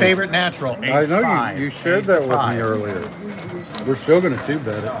beauty my me. favorite natural. Ace I know 5. you shared Ace that with 5. me earlier. We're still gonna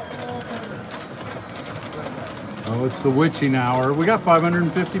 2-bet it. Oh, it's the witching hour. We got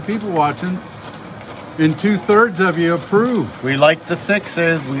 550 people watching, and 2/3 of you approve. We like the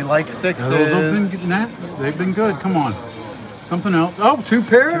 6s. We like 6s. They've been good. Come on. Something else. Oh, 2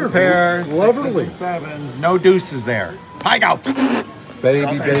 pairs. 2 pairs. 6s Lovely. and 7s. No deuces there. I go.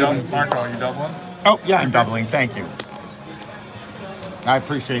 Baby, baby. Marco, you doubling? Oh, yeah, I'm doubling. Thank you. I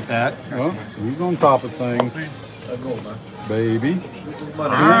appreciate that. Well, he's on top of things. Baby. All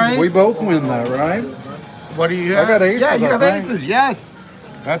right. We both win that, right? What do you have? I got aces, Yeah, you I have think. aces. Yes.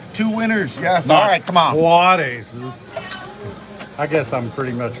 That's 2 winners. Yes. All right, come on. Quad aces. I guess I'm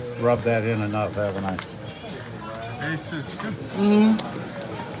pretty much rubbed that in enough, haven't I? Ace is good.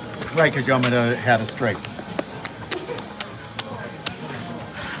 Right, because I'm going to have a straight.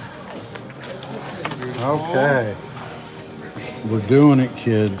 Okay. We're doing it,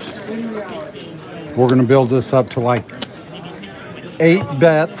 kids. We're going to build this up to like 8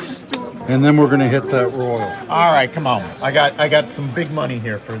 bets, and then we're going to hit that royal. All right, come on. I got some big money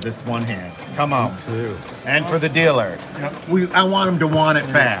here for this one hand. Come on. Too. And for the dealer. I want him to want it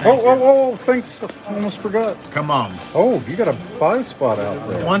fast. Oh, thanks. Almost forgot. Come on. Oh, you got a 5 spot out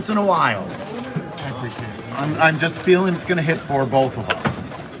there. Once in a while. I appreciate it. I'm just feeling it's going to hit for both of us.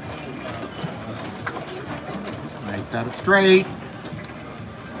 Make that a straight.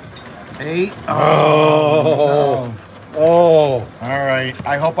 8. Oh. No. Oh. All right.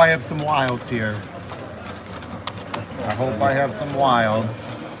 I hope I have some wilds here. I hope I have some wilds.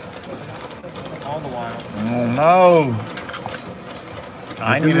 All the while. Oh, no.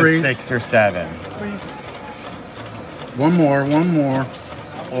 I can need a read. 6 or 7. Please. One more.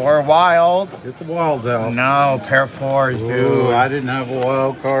 Or a wild. Get the wilds out. No, pair 4s, dude. Ooh, I didn't have a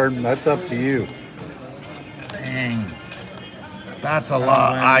wild card. That's up to you. Dang. That's a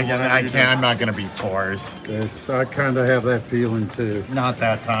lot. I can't. I'm not gonna beat fours. I kind of have that feeling too. Not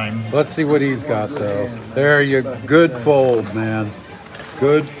that time. Let's see what he's got though. There you good fold, man.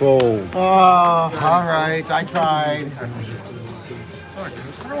 Good fold. Oh, all right. I tried.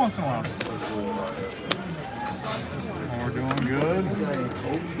 Every once in a while. We're doing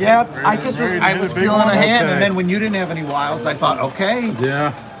good. Yep. I was feeling a hand, Okay. and then when you didn't have any wilds, I thought, okay,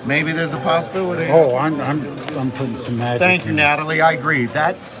 Yeah. maybe there's a possibility. Oh, I'm putting some magic. Thank you, in. Natalie. I agree.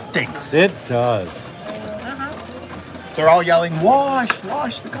 That stinks. It does. They're all yelling, wash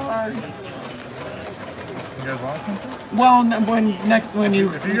the cards. You guys want me to? Well, when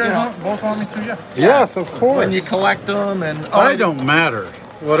you If you guys both want me to, yeah. Yes, of course. when you collect them and I don't matter.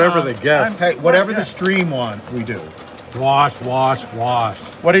 Whatever the guests. Hey, whatever the stream wants, we do. Wash, wash, wash.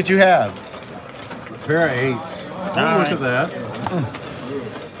 What did you have? Pair of eights. Oh, look at that.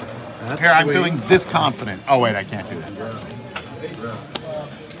 That's Here, I'm sweet. feeling this confident. Oh wait, I can't do that.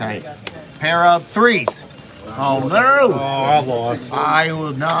 Okay, pair of threes. Oh no! Oh, I lost. I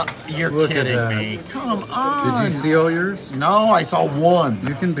will not. You're Look at kidding that. me. Come on. Did you see all yours? No, I saw one.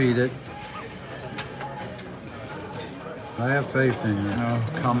 You can beat it. I have faith in you. Oh,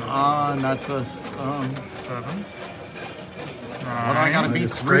 come on, that's a. 7. What do I gotta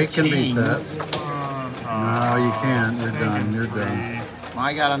beat? Three Straight can beat that. kings. No, you can't. You're done. You're done.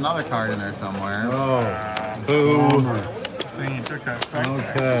 I got another card in there somewhere. Oh, Boo. bummer.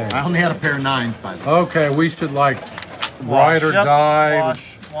 Okay. I only had a pair of nines, by the way. Okay, we should like ride or die,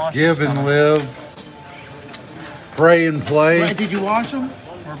 give and live, pray and play. Wait, did you wash them?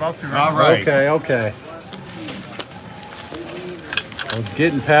 We're about to. All right. Okay. Well, it's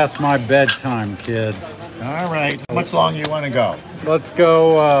getting past my bedtime, kids. All right. How much longer you want to go? Let's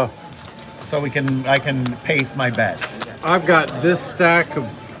go. So I can pace my bets. I've got this stack of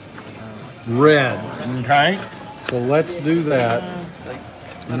reds, Okay. so let's do that.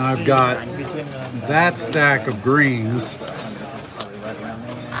 And I've got that stack of greens.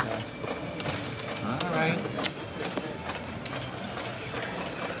 All right.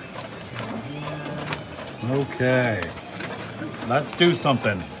 Okay, Let's do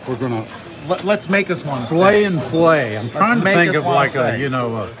something. we're gonna Let's make us one. slay and play. I'm trying to make think us of one like stay.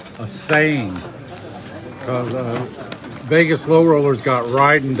 a saying. Because Vegas low rollers got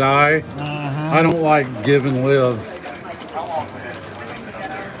ride and die. I don't like give and live.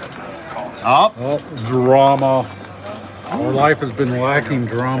 Up. Oh, drama. Our life has been lacking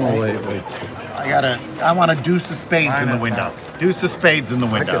drama lately. I want a deuce of spades in the window. Deuce of spades in the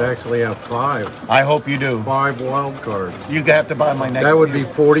I could window. actually have 5 I hope you do. wild cards. You have to buy my next. That would be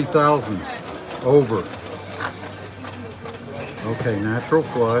 40,000 over. Okay, natural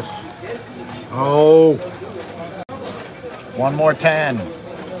flush. Oh, One more 10.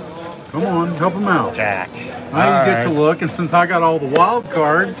 come on, help him out. Jack. Now you get to look, and since I got all the wild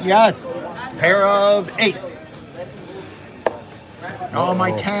cards, Yes. Pair of eights. Oh,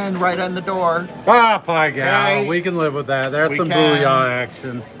 my 10 right on the door. pie gal, Okay. we can live with that. That's We some can. booyah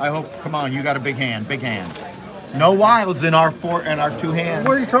action. I hope. Come on, you got a big hand. Big hand. No wilds in our 2 hands.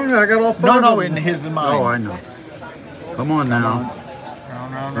 What are you talking about? I got all 5 No, of in them. his and mine. Oh, I know. Come on now.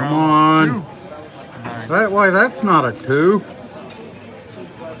 Come Come on. Why, that's not a 2.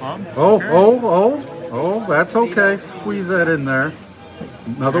 Oh, that's okay. Squeeze that in there.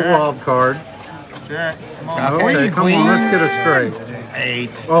 Another wild card. Jack, come on. Okay, come on, let's get it straight. 8,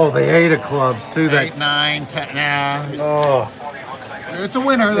 Oh, the 8 of clubs, too. 8, 9, 10. Nah, Oh, it's a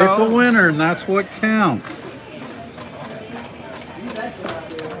winner though. it's a winner, and that's what counts.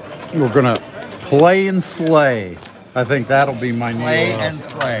 We're going to play and slay. I think that'll be my new Play and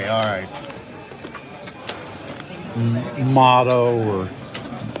slay. All right. motto, or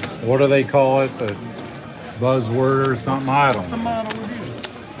what do they call it? The buzzword or something? I don't What's the know. matter with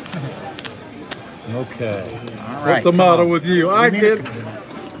you? Okay. All right. What's the come matter on. with you? I need get.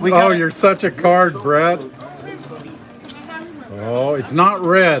 We Oh, got you're such a card, Brett. Oh, it's not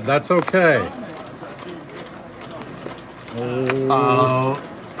red. That's okay. Oh.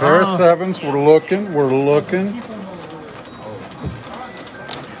 Pair of 7s. We're looking.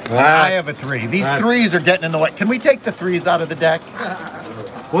 I have a 3. These that's- 3s are getting in the way. Can we take the 3s out of the deck?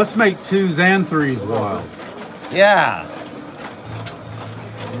 Let's make 2s and 3s wild. Yeah.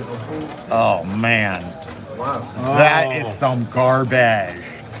 Oh man. Wow. That is some garbage.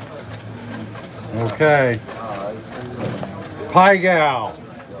 Okay. Pie gal.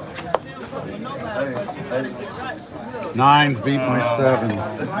 9s beat my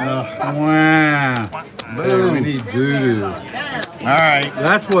 7s. Wow. Hey, we need doo-doo. All right.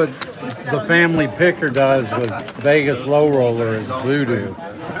 That's what the family picker does with Vegas low roller is voodoo.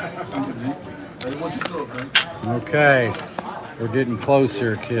 Okay. We're getting close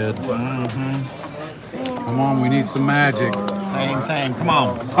here, kids. Come on, we need some magic. Same. Come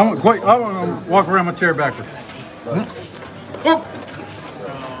on. I'm gonna walk around my chair backwards. Oh.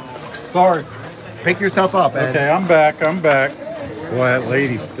 Sorry. Pick yourself up, Ed. Okay, I'm back. Boy, that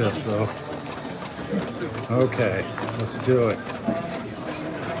lady's pissed though. Okay, let's do it.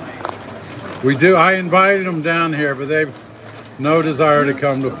 I invited them down here, but they've no desire to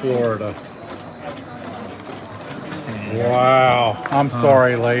come to Florida. Wow. I'm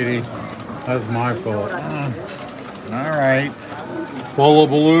sorry, lady. That's my fault. All right. Full of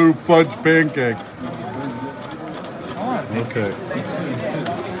blue fudge pancakes. Okay.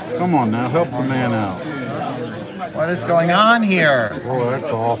 Come on now, help the man out. What is going on here? Oh, that's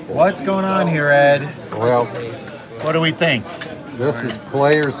awful. What's going on here, Ed? Well, What do we think? this is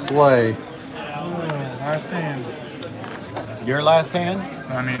play or slay. Last hand. Your last hand?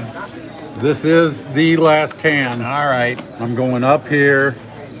 I mean, This is the last hand. All right. I'm going up here.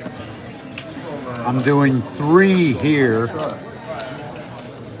 I'm doing 3 here.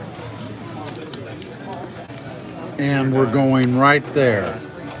 And we're going right there.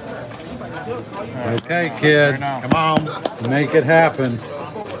 Okay, kids. Come on. Make it happen.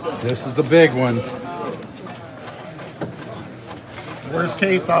 This is the big one. Worst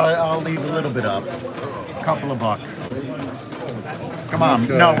case, I'll leave a little bit up. A couple of bucks. Come on.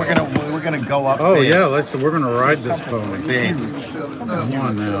 Okay. No, we're gonna go up. Oh big. yeah, we're gonna ride this pony. Big. Come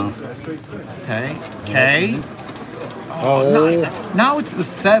on now. Okay. Oh, Now it's the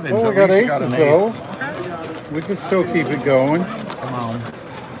 7s. we At got least you got aces an though. We can still keep it going. Come on.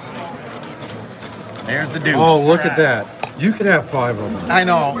 There's the deuce. Oh, look at that. You could have 5 of them. I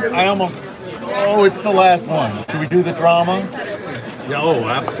know. I almost. Oh, it's the last one. Should we do the drama? Yeah, oh,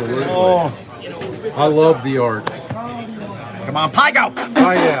 absolutely. Oh. I love the arts. Come on, pie go.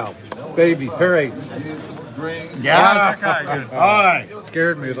 Hi, yeah. Baby, pair 8s. Yes. okay, good. All right.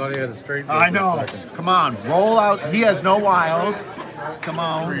 Scared me. I thought he had a straight. I know. Come on, roll out. He has no wilds. Come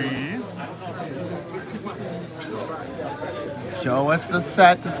on. 3. Show us the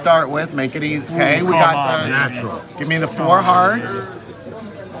set to start with. Make it easy. Okay, we Come got on, the natural. Give me the 4 hearts.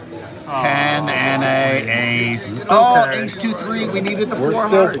 10 and a ace. Oh, ace 2 3. We needed the 4 We're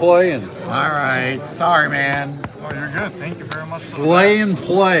still hearts. playing. All right. Sorry, man. Oh, you're good. Thank you very much. Slay and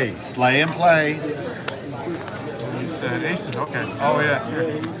play. Slay and play. You said aces. Okay. Oh, yeah.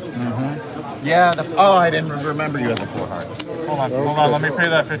 Here. Yeah. Oh, I didn't remember you had the 4 hearts. Hold on. Let me pay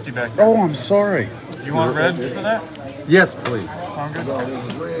that 50 back. Oh, I'm sorry. You want reds for that? Yes, please. I'm good. I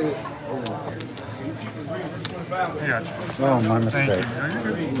got you. Oh, my Thank mistake. you. No, you're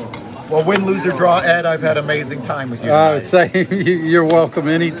good. Well, win, lose, or draw, Ed. I've had amazing time with you. Say you're welcome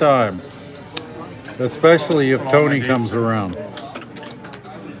anytime. Especially if Tony comes around. Up.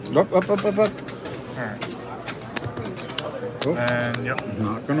 All right. Oh, And, yep.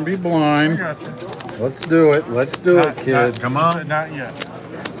 not gonna be I blind. got you. Let's do it. Let's do it, kids. Come on. Not yet.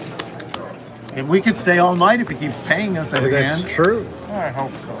 If we could stay all night if he keeps paying us every That's hand. true. I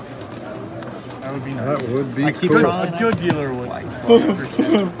hope so. That would be nice. That would be I keep cool. trying. A good dealer would.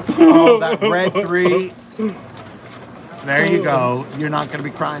 Oh, that red 3. There you go. You're not going to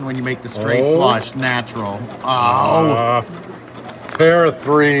be crying when you make the straight Oh. flush, natural. Oh. Pair of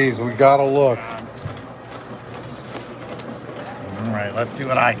 3s. We gotta look. All right, let's see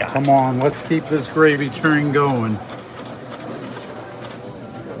what I got. Come on, let's keep this gravy train going.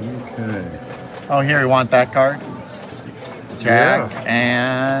 Okay. Oh, here, you want that card? Jack Yeah.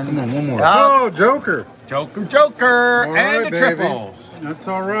 and... Come on, one more. Oh, Oh, Joker. Joker, All and right, a baby. triple. That's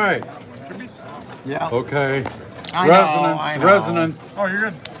all right. Yeah. Okay. I know, Resonance. I know. Resonance. Oh, you're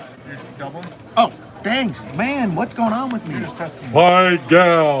good. You're doubling? Oh, thanks. Man, what's going on with me? You're just testing me. Hi,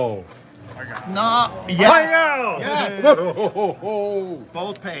 gal. I got No. Hi, Yes. gal. Yes. Oh,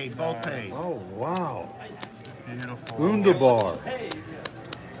 Both paid, both paid. oh, wow. you. Beautiful. Wunderbar.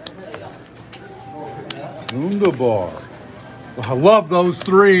 Wunderbar. I love those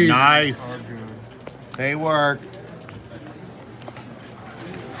 3s. Nice. They work.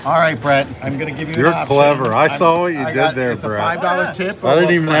 All right, Brett. I'm going to give you You're an option. clever. I saw what you did there, it's Brett. It's a $5 tip. I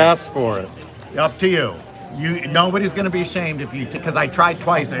didn't even Brett. ask for it. Up to you. Nobody's going to be ashamed if you, because I tried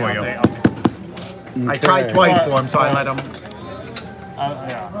twice for you. I tried Okay. twice for him, so I let him.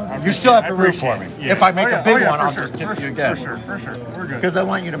 Yeah. You still have to I root for appreciate me. it. Yeah. If I make a big yeah, one, for I'll sure, just tip for you sure, again. For sure. We're good. Because I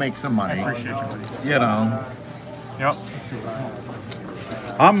want you to make some money. I appreciate you, buddy. You know. Yep. Let's do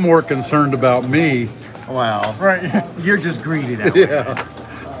it. I'm more concerned about me. Well, Right. you're just greedy that way. Yeah.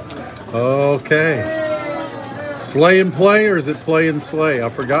 Okay. Slay and play, or is it play and slay?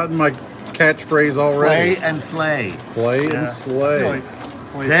 I've forgotten my catchphrase already. Play and slay. Play Yeah. and slay. I feel like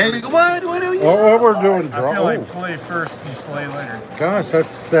play. There you go. What are you? Oh, we're doing I draw. feel like play first and slay later. Gosh,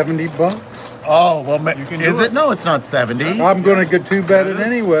 that's $70. Oh, well, can is do it? No, it's not 70. I'm going to get two bet it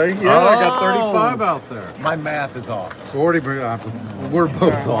anyway. Yeah, I got Oh. 35 out there. My math is off. 40. We're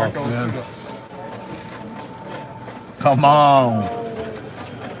both off, man. Come on.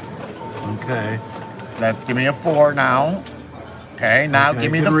 Okay. Let's give me a 4 now. Okay, now Okay,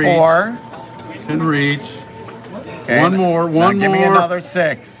 give me can the reach. 4. Can reach. Okay, One more, one now give me more. another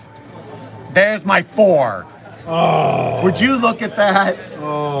 6. There's my 4. Oh. Would you look at that?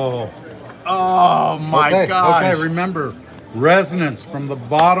 Oh. Oh my Okay, gosh. okay, remember, resonance from the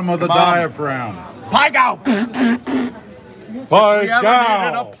bottom of the Come on. diaphragm. Pie-gow! By We ever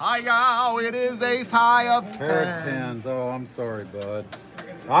needed a pie-gow, it is ace high of Pair of 10s. tens. Oh, I'm sorry, bud.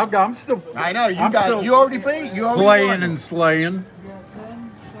 I'm still I know, I'm still you already beat. You already playing won. and slaying.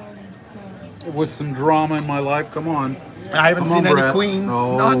 With some drama in my life. Come on. I haven't Come seen on, any Brett. queens.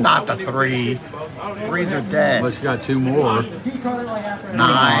 Oh. No, not the 3. 3s are dead. Unless you got two more.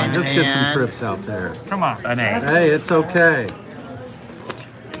 9. Just get some and trips out there. Come on. An 8. Hey, it's okay.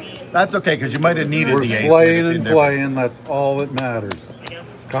 That's okay, because you might have needed We're the 8. slaying and playing. That's all that matters.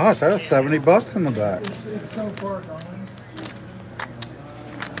 Gosh, that was $70 in the back.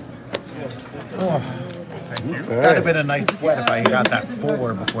 That'd have been a nice sweat if I got that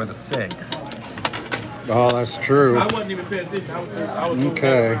 4 before the 6. Oh, that's true. I wasn't even paying attention. I was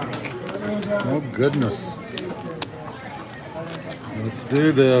Okay. Oh goodness. Let's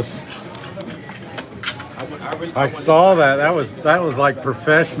do this. I saw that. That was like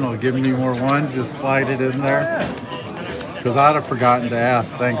professional. Giving me more ones. Just slide it in there. Because I'd have forgotten to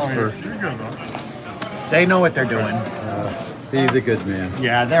ask. Thanks for. They know what they're doing. He's a good man.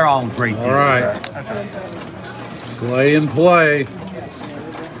 Yeah, they're all great All people. right. Slay and play.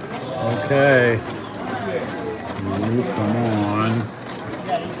 Okay. Ooh, come on.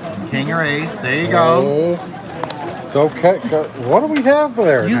 King or ace. There you go. Oh. It's okay. What do we have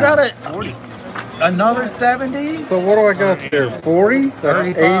there? You now? got it. Another 70? So what do I got there? 40? That's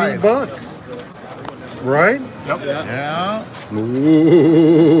 35. $80. Right? Yeah.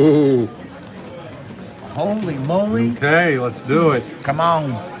 Ooh. Holy moly. Okay, let's do it. Come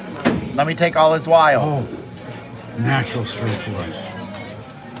on. Let me take all his wilds. Oh, natural straight flush.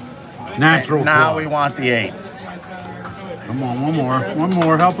 Natural Now flush. we want the 8s. Come on, one more. One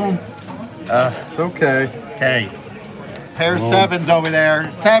more. Help him. It's okay. Okay. Pair of 7s over there.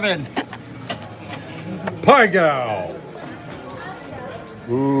 7s. Pie gal.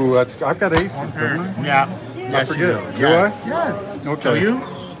 Ooh, I've got aces, don't I? Yeah. Yes, forget. you Do yes. I? Yes. Okay. So you?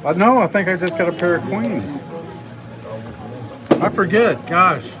 No, I think I just got a pair of queens. I forget.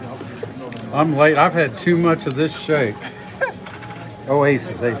 Gosh. I'm late. I've had too much of this shake. Oh,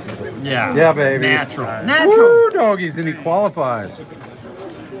 aces. Yeah. Yeah, baby. Natural. Woo, doggies, and he qualifies.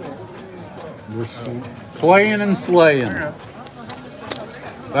 We're playing and slaying.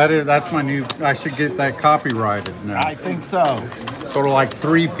 That's my new. I should get that copyrighted now. I think so. Sort of like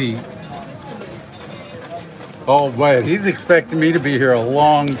three-peat. Oh wait, he's expecting me to be here a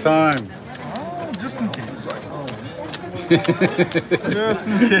long time. Oh, just in case. Just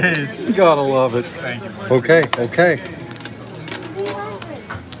in case. You gotta love it. Thank you. Okay.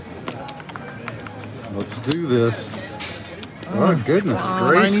 Let's do this. Oh goodness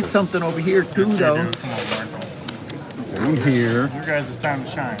gracious! I need something over here too, though. Come on, Marco. Down here. You guys, it's time to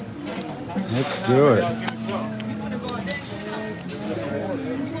shine. Let's do it.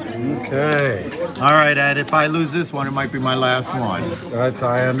 Okay. All right, Ed. If I lose this one, it might be my last one.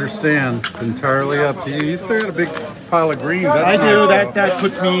 I understand. It's entirely up to you. You still got a big pile of greens. That's I do. nice. That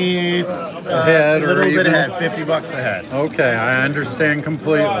puts me Ahead a or little bit even? ahead. $50 ahead. Okay, I understand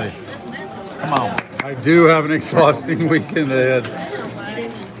completely. Come on. I do have an exhausting weekend ahead.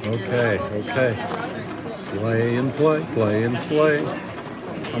 Okay. Slay and play and slay.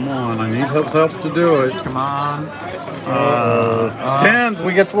 Come on, I need help to do it. Come on. Tens,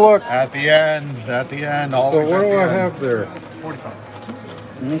 we get to look. At the end. So Always what at do the I end. have there? 45.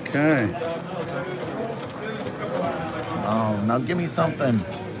 Okay. Oh, now give me something.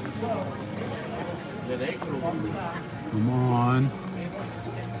 Come on.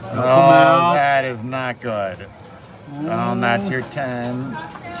 Help 'em Oh, out. that is not good. Oh, that's your 10.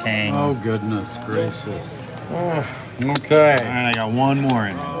 King. Oh, goodness gracious. Okay. And I got one more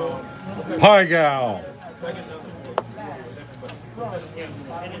in. Pie gal.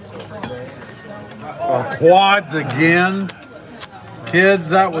 Quads again. Kids,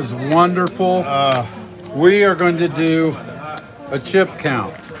 that was wonderful. We are going to do a chip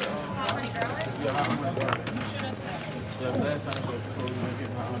count.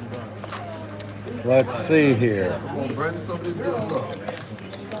 Let's see here.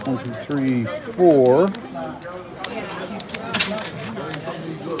 1, 2, 3, 4.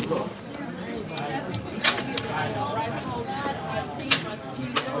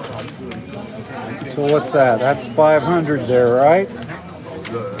 So what's that? That's 500 there, right? Does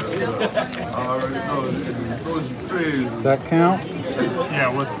that count?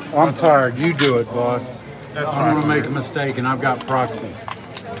 Yeah, with I'm tired. You do it, boss. that's I'm fine. gonna make a mistake, and I've got proxies.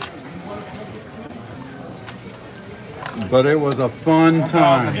 But it was a fun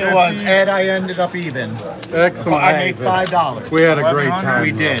time. It was, Ed. I ended up even. Excellent. I made $5. We had a great time.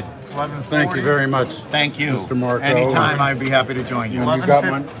 We did. 1140. Thank you very much. Thank you, Mr. Marco. Anytime, I'd be happy to join you. And you got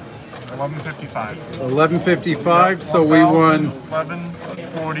one. 1155. 1155. So we won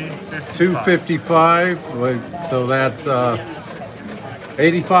 1140. 255. So that's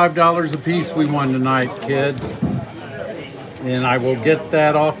 $85 a piece we won tonight, kids. And I will get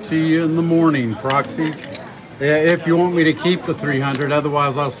that off to you in the morning, proxies. If you want me to keep the 300,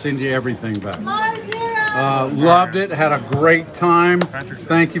 otherwise I'll send you everything back. Loved it, had a great time.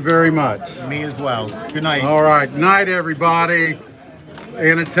 Thank you very much. Me as well. Good night. All right, night everybody.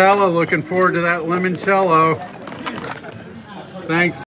 Anatella, looking forward to that limoncello. Thanks.